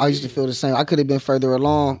 where you wanna I be. used to feel the same. I could have been further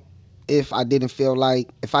along if I didn't feel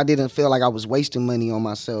like I was wasting money on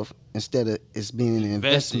myself instead of it's being an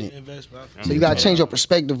investment. So you gotta change your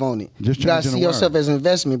perspective on it. Just you gotta changing see the yourself word. as an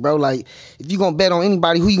investment, bro. Like if you gonna bet on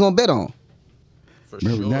anybody, who you gonna bet on? For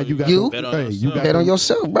Remember, sure. now you got You? Bet on hey, you yourself. got Bet on the-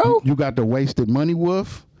 yourself, bro. You got the wasted money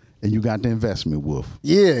wolf, and you got the investment wolf.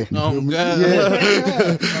 Yeah. Oh God.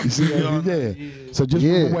 You see what yeah. So just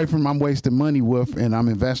Yeah. move away from I'm wasting money wolf, and I'm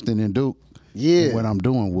investing in Duke. Yeah. And what I'm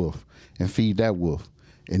doing wolf, and feed that wolf,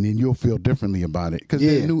 and then you'll feel differently about it because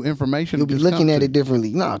Yeah. there's new information. You'll be just looking come at to it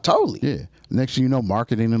differently. Nah, totally. you. Yeah. Next thing you know,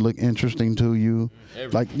 marketing will look interesting to you.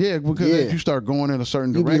 Like because Yeah. as you start going in a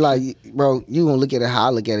certain You direction, be like, bro, you gonna look at it how I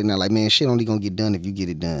look at it now. Like, man, shit only gonna get done if you get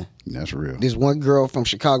it done. that's real. This one girl from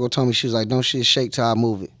Chicago told me, she was like, don't shit shake till I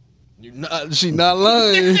move it. She not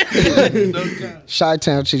lying.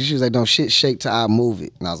 Chi-Town chick, she was like, don't shit shake till I move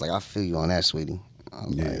it. And I was like, I feel you on that, sweetie. I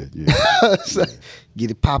was Yeah, like, yeah. I was like,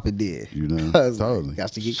 get it poppin' there. You know, I was like, totally.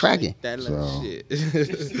 got to get cracking. That little So- shit.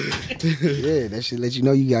 Yeah, that shit let you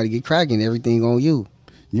know you got to get cracking. Everything on you.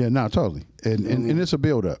 Yeah, no, totally. And it's a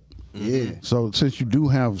build up. Yeah. So since you do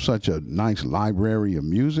have such a nice library of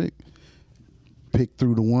music, pick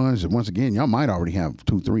through the ones. And once again, y'all might already have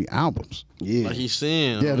 2-3 albums, Yeah. Like he's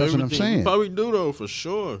saying. Yeah, that's what I'm everything. saying. You probably do though, for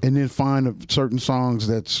sure. and then find certain songs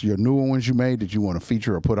that's your newer ones you made that you want to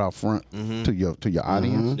feature or put out front to your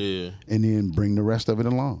audience, Yeah. and then bring the rest of it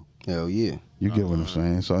along. Hell yeah. You get what I'm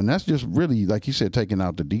saying? So, and that's just really, like you said, taking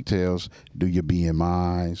out the details. Do your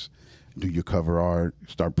BMIs, do your cover art,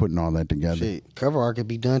 start putting all that together. Shit. Cover art could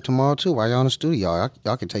be done tomorrow too while y'all in the studio.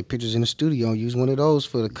 Y'all can take pictures in the studio and use one of those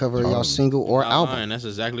for the cover of y'all single or Not album. lying. That's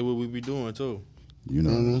exactly what we be doing too. You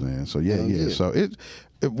know what I'm saying? So yeah, Hell yeah. yeah. So it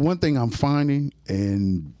one thing I'm finding,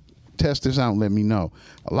 and test this out and let me know.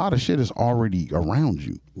 A lot of shit is already around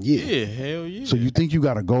you. Yeah. Yeah, hell yeah. So you think you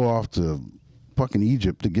got to go off to fucking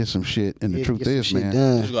Egypt to get some shit, and the Yeah, truth get some is, shit man, You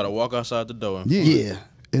done. just gotta walk outside the door. And yeah, Yeah.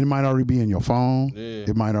 it might already be in your phone. Yeah.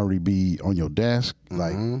 It might already be on your desk.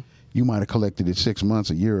 Like you might have collected it 6 months,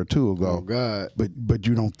 a year or two ago. Oh God. But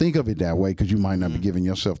you don't think of it that way because you might not be giving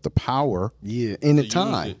yourself the power Yeah. In the use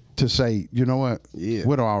time. it. to say, you know what? Yeah.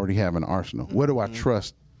 What do I already have in the arsenal? What do I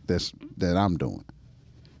trust that I'm doing?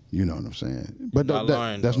 You know what I'm saying? But Not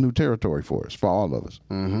lying, that's though. new territory for us, for all of us.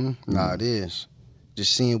 Nah, it is.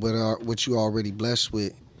 Just seeing what you already blessed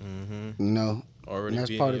with. You know. Already And that's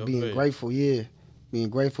being part in of your being face. grateful, yeah. Being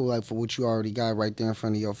grateful like for what you already got right there in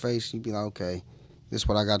front of your face. You be like, okay, this is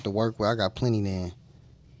what I got to work with. I got plenty then.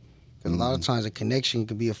 'Cause a lot of times a connection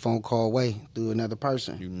can be a phone call away through another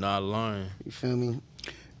person. You not lying. You feel me?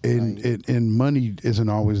 And money isn't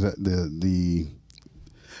always the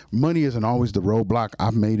money isn't always the roadblock.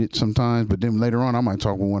 I've made it sometimes, but then later on I might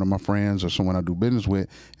talk with one of my friends or someone I do business with,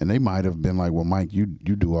 and they might have been like, well, Mike, you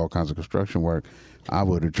do all kinds of construction work. I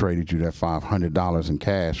would have traded you that $500 in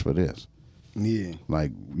cash for this. Yeah.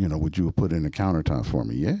 Like, would you have put in the countertop for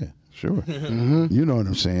me? Yeah, sure. You know what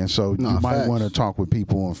I'm saying? So Nah, you might facts. want to talk with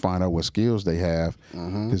people and find out what skills they have,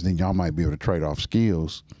 because then y'all might be able to trade off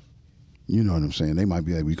skills. You know what I'm saying? They might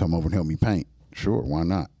be able to come over and help me paint. Sure, why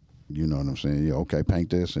not? You know what I'm saying? Yeah, okay, paint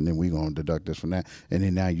this, and then we're going to deduct this from that. And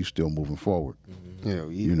then now you still moving forward. Hell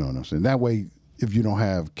yeah. You know what I'm saying? That way, if you don't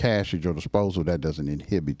have cash at your disposal, that doesn't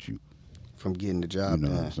inhibit you. From getting the You job know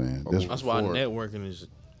done. what I'm saying? Or That's- That's why forward. networking is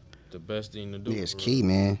the best thing to do. Yeah, it's for key, real.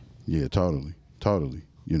 man. Yeah, totally.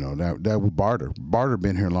 You know, that was barter. Barter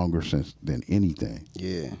been here longer than anything.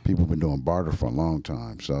 Yeah. People been doing barter for a long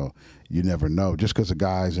time. So you never know. Just because a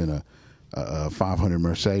guy's in a 500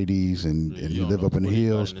 Mercedes and Yeah, you you don't live know up in the what he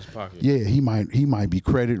got hills, in his pocket. yeah, he might be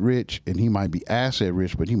credit rich and he might be asset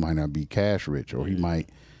rich, but he might not be cash rich, or he might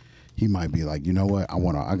be like, you know what,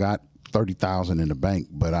 I got 30,000 in the bank,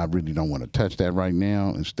 but I really don't want to touch that right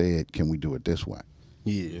now. Instead, can we do it this way?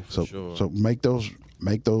 Yeah. For So sure. so make those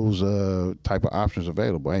type of options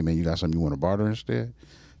available. Hey man, you got something you want to barter instead?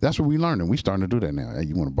 That's what we learning. We starting to do that now. Hey,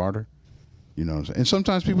 you want to barter? You know what I'm saying? And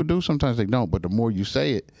sometimes people do, sometimes they don't. But the more you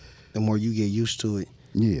say it, The more you get used to it.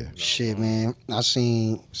 Yeah. Shit, man. I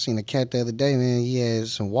seen a cat the other day, man. He had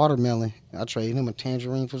some watermelon. I traded him a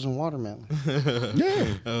tangerine for some watermelon.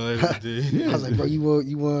 Yeah. I was like, bro, you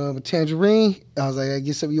want a tangerine? I was like, I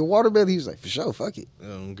get some of your watermelon. He was like, for sure, fuck it.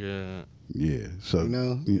 Oh god. Yeah. So You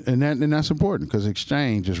know? and that's important because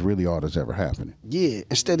exchange is really all that's ever happening. Yeah.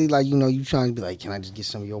 Instead of like, you trying to be like, can I just get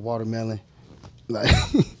some of your watermelon? Like,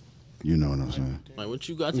 You know what I'm saying? Like what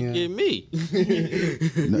you got to Yeah. give me?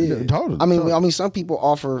 Totally. I mean, some people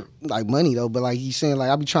offer like money though, but like he's saying, like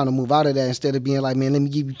I be trying to move out of that instead of being like, man, let me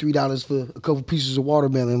give you $3 for a couple pieces of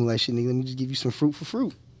watermelon. I'm like, shit, nigga, let me just give you some fruit for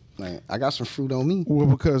fruit. Like I got some fruit on me. Well,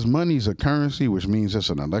 because money's a currency, which means it's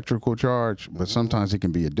an electrical charge, but sometimes it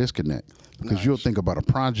can be a disconnect. Because you'll think about a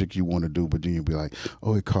project you want to do, but then you'll be like,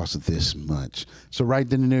 oh, it costs this much. So right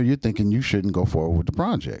then and there, you're thinking you shouldn't go forward with the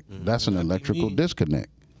project. That's an electrical disconnect.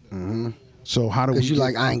 So how do we Because you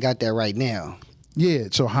like, I ain't got that right now. Yeah,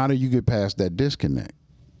 so how do you get past that disconnect?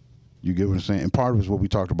 You get what I'm saying? And part of it is what we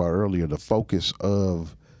talked about earlier, the focus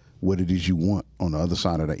of what it is you want on the other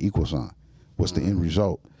side of that equal sign. What's the end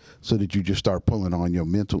result? So that you just start pulling on your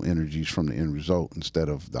mental energies from the end result instead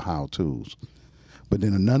of the how-tos. But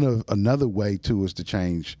then another way too is to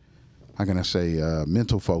change, how can I say,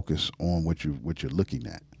 mental focus on what you're looking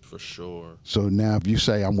at. For sure. So now if you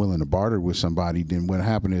say I'm willing to barter with somebody, then what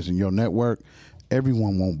happens is in your network,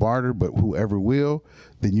 everyone won't barter, but whoever will,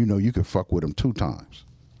 then you know you can fuck with them 2 times.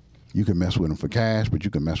 You can mess with them for cash, but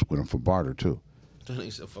you can mess with them for barter too. He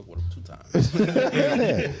said fuck with him 2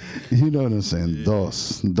 times. You know what I'm saying?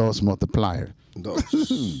 Dos multiplier.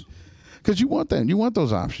 Because you want that. You want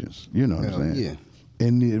those options. You know what I'm saying? Yeah.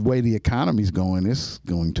 And the way the economy's going, it's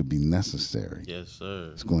going to be necessary. Yes, sir.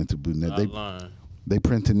 It's going to be. Not lying. They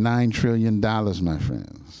printed $9 trillion, my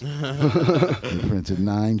friends. They printed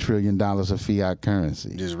 $9 trillion of fiat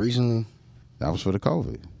currency. Just recently. That was for the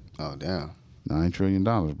COVID. Oh damn. $9 trillion,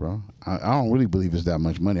 bro. I don't really believe it's that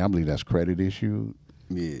much money. I believe that's credit issued.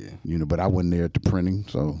 Yeah. You know, but I wasn't there at the printing,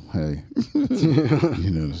 so hey.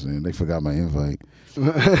 You know what I'm saying? They forgot my invite.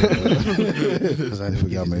 Because I They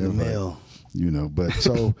forgot my invite. mail. You know, but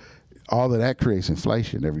so all of that creates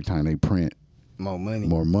inflation every time they print More money.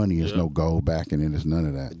 more money. There's no gold backing it. There's none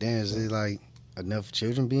of that. But then is it like enough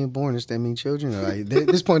children being born? Does that mean children? Or like, at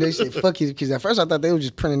this point, they said, fuck it. Because at first I thought they were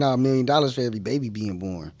just printing out $1 million for every baby being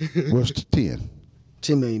born. Well, it's 10.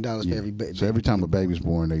 $10 million for Yeah. every baby. So every time a baby's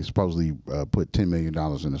born, they supposedly put $10 million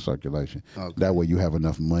in the circulation. Okay. That way you have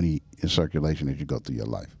enough money in circulation as you go through your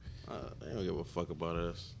life. They don't give a fuck about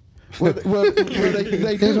us. Well,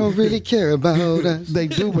 they They don't really care about us. They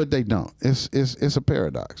do, but they don't. It's a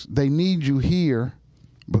paradox. They need you here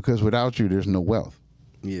because without you, there's no wealth.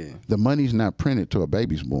 Yeah. The money's not printed till a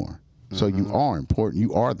baby's born. So you are important.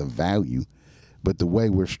 You are the value. But the way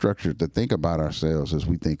we're structured to think about ourselves is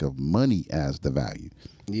we think of money as the value.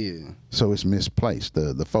 Yeah. So it's misplaced.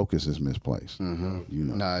 The focus is misplaced. You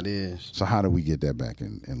know. Nah, it is. So how do we get that back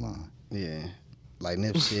in line? Yeah. Like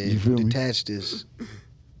Nip said, You feel who me? detached this.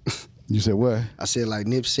 You said what? I said like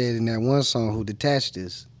Nip said in that one song, who detached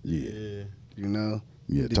us. Yeah. You know?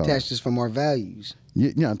 Yeah, Who totally. detached us from our values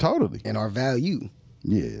Yeah, totally. and our value.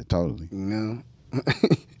 Yeah, totally. You know?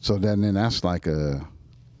 So then that's like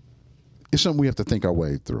it's something we have to think our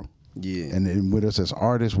way through. Yeah. And then with us as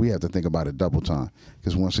artists, we have to think about it double time.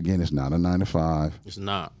 Because once again, it's not a 9 to 5, It's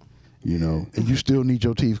not. you know, and you still need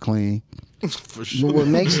your teeth clean. For sure. But what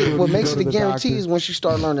makes it Go to a the guarantee doctor. is once you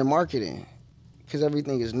start learning marketing, because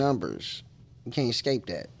everything is numbers. You can't escape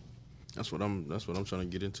that. That's what I'm trying to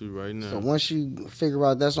get into right now. So once you figure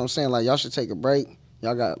out, that's what I'm saying. Like y'all should take a break.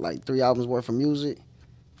 Y'all got like 3 albums worth of music.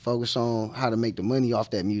 Focus on how to make the money off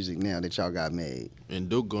that music now that y'all got made. And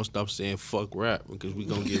Duke gonna stop saying fuck rap because we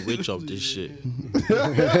gonna get rich off this shit.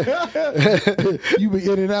 You be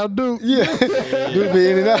in and out, dude. Yeah, do be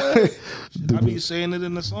in and out. I be saying it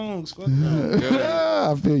in the songs. Fuck that.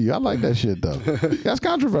 I feel you. I like that shit though. That's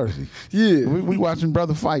controversy. Yeah. We watching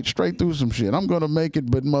brother fight straight through some shit. I'm gonna make it,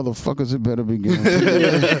 but motherfuckers, it better be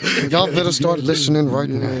guaranteed. Y'all better start listening right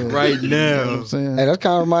now. Right You know what now. I'm saying? Hey, that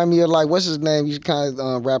kind of remind me of like, what's his name? You kind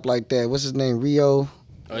of rap like that. What's his name? Rio.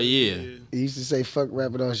 Oh yeah. He used to say, fuck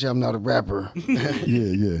rapping on shit, I'm not a rapper.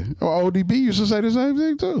 Yeah. Oh, ODB used to say the same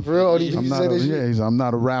thing too. For real, ODB used I'm to not say a, that shit? yeah, I'm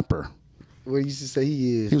not a rapper. What he used to say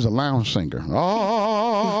he is. He was a lounge singer.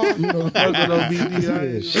 Oh, you know, Fuck with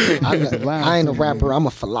OBD. I ain't a rapper, I'm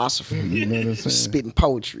a philosopher. you know what I'm saying? Spitting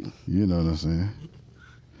poetry. You know what I'm saying?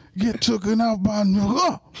 Get taken out by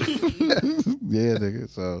yeah, nigga.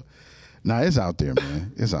 So, nah, it's out there,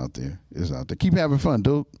 man. It's out there. Keep having fun,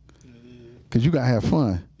 dude. Cause you gotta have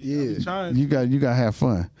fun. Yeah. Trying. You gotta have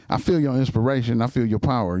fun. I feel your inspiration. I feel your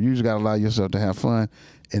power. You just gotta allow yourself to have fun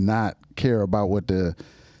and not care about what the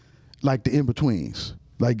in betweens.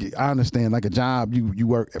 Like I understand, like a job, you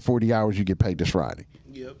work at 40 hours, you get paid this Friday.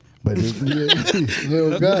 Yep. But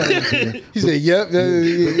Oh God. He said, "Yep,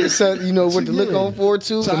 it's something, you know what to look on for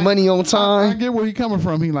too. So The money on I time." get where he coming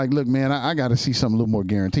from. He like, look, man, I got to see something a little more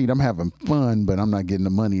guaranteed. I'm having fun, but I'm not getting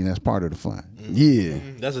the money, and that's part of the fun. Yeah.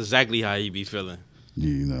 That's exactly how he be feeling.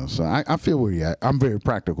 You know, so I feel where he at. I'm very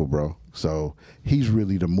practical, bro. So he's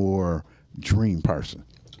really the more dream person.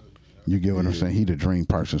 You get what I'm saying? He the dream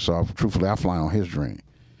person. So truthfully, I fly on his dream.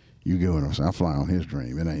 You get what I'm saying? I fly on his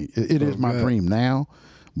dream. It is my dream now.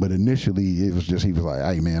 But initially, it was just he was like,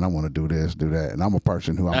 "Hey man, I want to do this, do that," and I'm a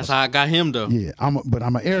person who That's how I got him though. Yeah, but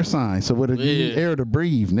I'm an air sign. So what? You need air to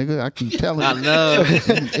breathe, nigga. I keep telling you, I know.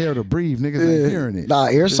 You need air to breathe, niggas ain't hearing it. Nah,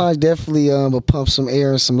 air signs definitely will pump some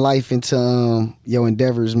air and some life into your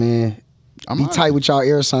endeavors, man. Be tight with y'all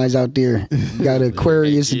air signs out there. You got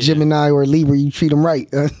Aquarius, a Gemini, or a Libra. You treat them right.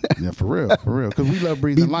 Yeah, for real, because we love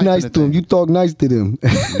breathing Be life. nice to them. You talk nice to them.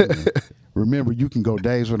 Remember, you can go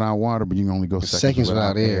days without water, but you can only go seconds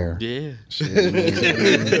without air. Yeah.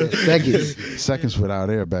 Seconds without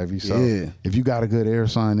air, baby. So if you got a good air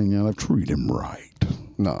sign in your life, treat him right.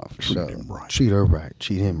 No, for Treat sure. him right. Treat her right.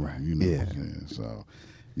 Treat him right. You know, so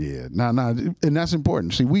and that's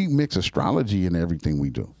important. See, we mix astrology in everything we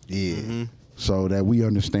do. Yeah. So that we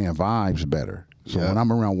understand vibes better. So when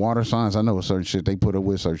I'm around water signs, I know a certain shit they put up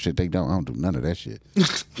with, certain shit they don't. I don't do none of that shit.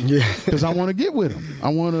 Yeah. Because I want to get with them. I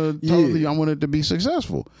want to I want it to be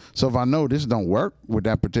successful. So if I know this don't work with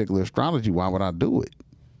that particular astrology, why would I do it?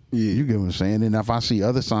 Yeah. You get what I'm saying? And if I see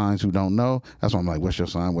other signs who don't know, that's why I'm like, what's your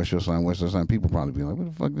sign? What's your sign? What's your sign? People probably be like, what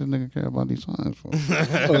the fuck does this nigga care about these signs for?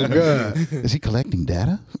 Oh, God. Is he collecting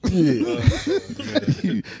data? Yeah.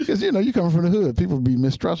 Because, you coming from the hood, people be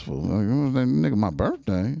mistrustful. Like, nigga, my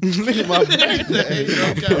birthday. Nigga, my birthday.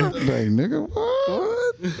 Birthday, nigga,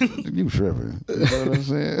 what? You tripping. You know what I'm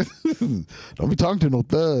saying? Don't be talking to no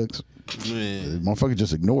thugs. Man. Motherfucker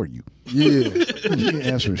just ignore you. Yeah. You ain't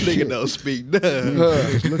answering shit. Nigga don't speak none.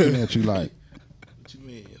 Just looking at you like, What you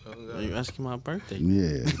mean? You asking my birthday?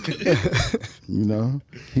 yeah.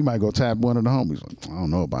 He might go tap one of the homies. Like, I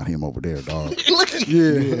don't know about him over there, dog.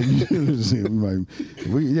 Yeah.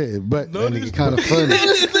 But That nigga kind of funny.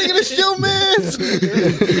 This nigga, this your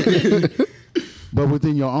man. But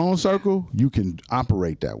within your own circle, you can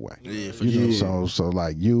operate that way. Yeah, for You sure. know, so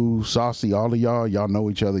like you, Saucy, all of y'all know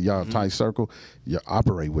each other, y'all Mm-hmm. tight circle, you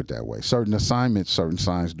operate with that way. Certain assignments, certain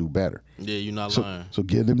signs do better. Yeah, you're not So, lying. so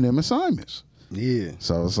give them assignments. Yeah.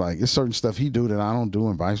 So it's like, it's certain stuff he do that I don't do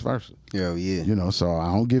and vice versa. Yo, yeah. So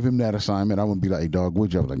I don't give him that assignment. I wouldn't be like, hey, dog,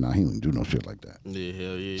 would you? I was like, nah, he don't do no shit like that. Yeah,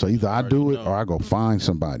 hell yeah. So either I already do it know. or I go find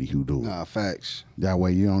somebody who do it. Nah, facts. That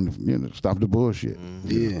way you don't stop the bullshit.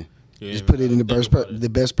 Yeah. Yeah, Just put it in the think about it. the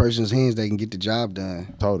best person's hands. They can get the job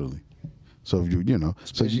done. Totally. So if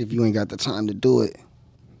Especially if you ain't got the time to do it.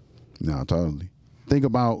 No, totally. Think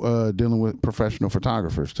about dealing with professional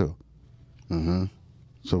photographers too. Mm-hmm.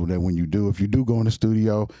 So that if you do go in the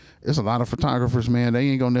studio, it's a lot of photographers, man. They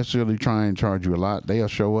ain't gonna necessarily try and charge you a lot. They'll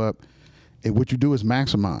show up, and what you do is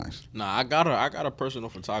maximize. Nah, I got a personal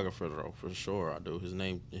photographer though, for sure. I do. His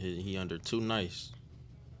name, he under Too Nice.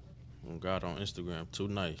 God on Instagram, Too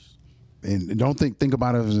Nice. And don't think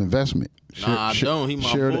about it as an investment. Nah, I don't. He my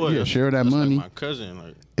share boy. share that That's money, like my cousin.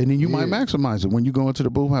 Like, and then you might maximize it. When you go into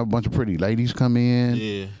the booth, have a bunch of pretty ladies come in,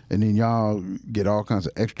 yeah. and then y'all get all kinds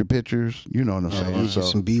of extra pictures. You know what I'm saying? Get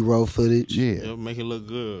some B-roll footage. It'll make it look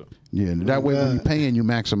good. Yeah, and that way when you're paying, you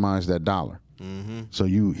maximize that dollar. Mm-hmm. So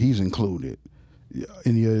he's included.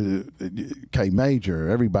 In your K Major,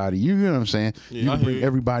 everybody, you know what I'm saying? Yeah, you I can hear bring you.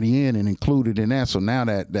 everybody in and include it in that. So now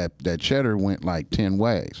that cheddar went like 10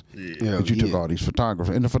 ways. Yeah. But you took all these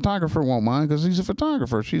photographers. And the photographer won't mind because he's a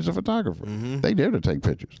photographer. She's a photographer. They there to take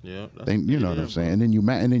pictures. Yeah. They, you know what I'm saying? And then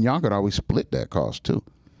and then y'all could always split that cost too.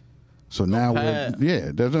 So now, pad.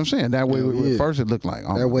 that's what I'm saying. That way, at first it looked like,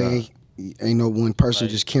 oh That my way, God. ain't no one person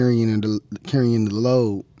just carrying the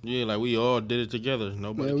load. Yeah, like we all did it together.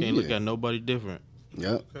 Nobody Hell can't look yeah. at nobody different.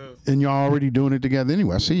 Yep. And y'all already doing it together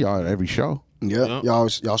anyway. I see y'all at every show. Yep. Yep. Y'all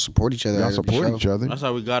support each other. Y'all at every support show. each other. That's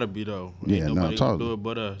how we gotta be though. Yeah, Ain't no, nobody gonna totally. do it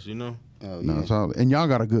but us, you know? Oh, No, yeah. it's all, and y'all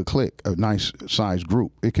got a good clique, a nice size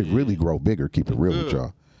group. It could really grow bigger. Keep it real with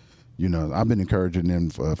y'all. You know, I've been encouraging them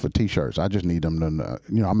for T-shirts. I just need them to,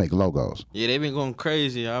 I make logos. Yeah, they been going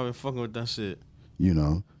crazy. I've been fucking with that shit. You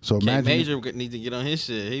know, so K imagine. Major need to get on his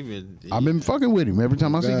shit. I've been fucking with him every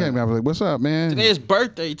time I see him. I was like, "What's up, man?" Today his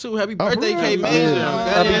birthday too. Happy Oh, birthday, for K real? Major. Yeah.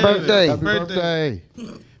 Happy birthday. Happy birthday.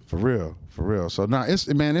 For real, for real. So now it's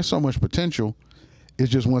so much potential.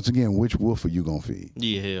 It's just once again, which wolf are you gonna feed?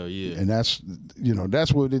 Yeah, hell yeah. And that's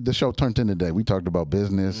that's what the show turned into today. We talked about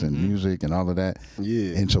business and music and all of that.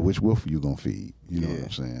 Yeah. And so which wolf are you gonna feed? You know what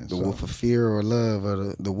I'm saying? The wolf of fear or love,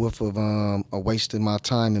 or the wolf of wasting my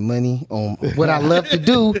time and money on what I love to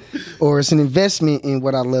do, or it's an investment in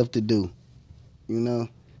what I love to do. You know?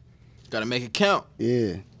 Gotta make it count.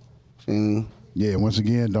 Yeah. Feel me? Yeah, once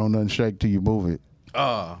again, don't nothing shake till you move it.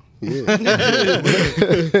 Yeah. Don't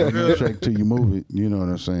nothing shake till you move it. You know what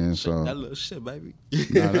I'm saying? So That little shit, baby.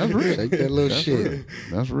 nah, that's real. Shake that little That's shit. real.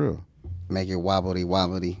 That's real. Make it wobbly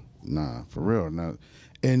wobbly. Nah, for real. Nah.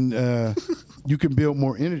 And you can build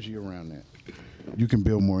more energy around that. You can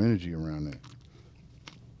build more energy around that.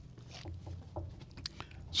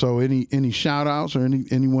 So any shout outs or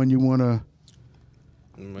anyone you want to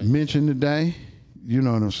mention today? You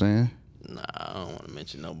know what I'm saying? Nah, I don't want to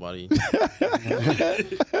mention nobody.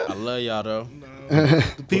 I love y'all though.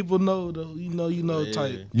 The people know though. You know Yeah.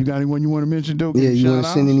 type. You got anyone you want to mention, Duke? Yeah, Any you want to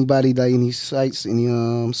send shout-outs? anybody like any sites,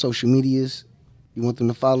 any social medias you want them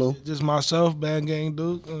to follow? Just myself, Band Gang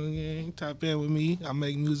Duke. Yeah, tap in with me. I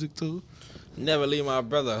make music too. Never leave my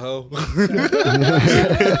brother, ho.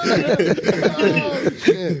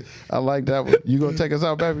 I like that one. You gonna take us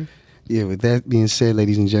out, baby? Yeah, with that being said,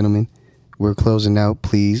 ladies and gentlemen, we're closing out.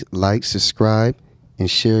 Please like, subscribe, and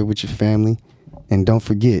share it with your family. And don't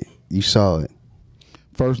forget, you saw it.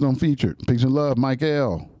 First Unfeatured. Peace and love, Mike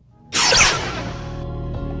L.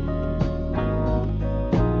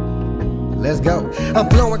 Let's go. I'm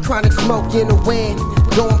blowing chronic smoke in the wind.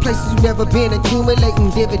 Going places you've never been, accumulating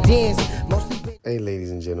dividends. Hey, ladies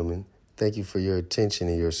and gentlemen, thank you for your attention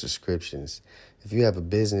and your subscriptions. If you have a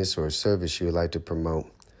business or a service you would like to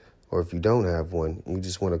promote, or if you don't have one, and you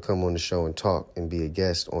just want to come on the show and talk and be a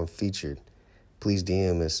guest on Featured, please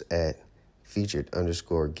DM us at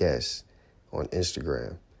featured_guests on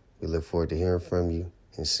Instagram. We look forward to hearing from you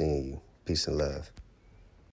and seeing you. Peace and love.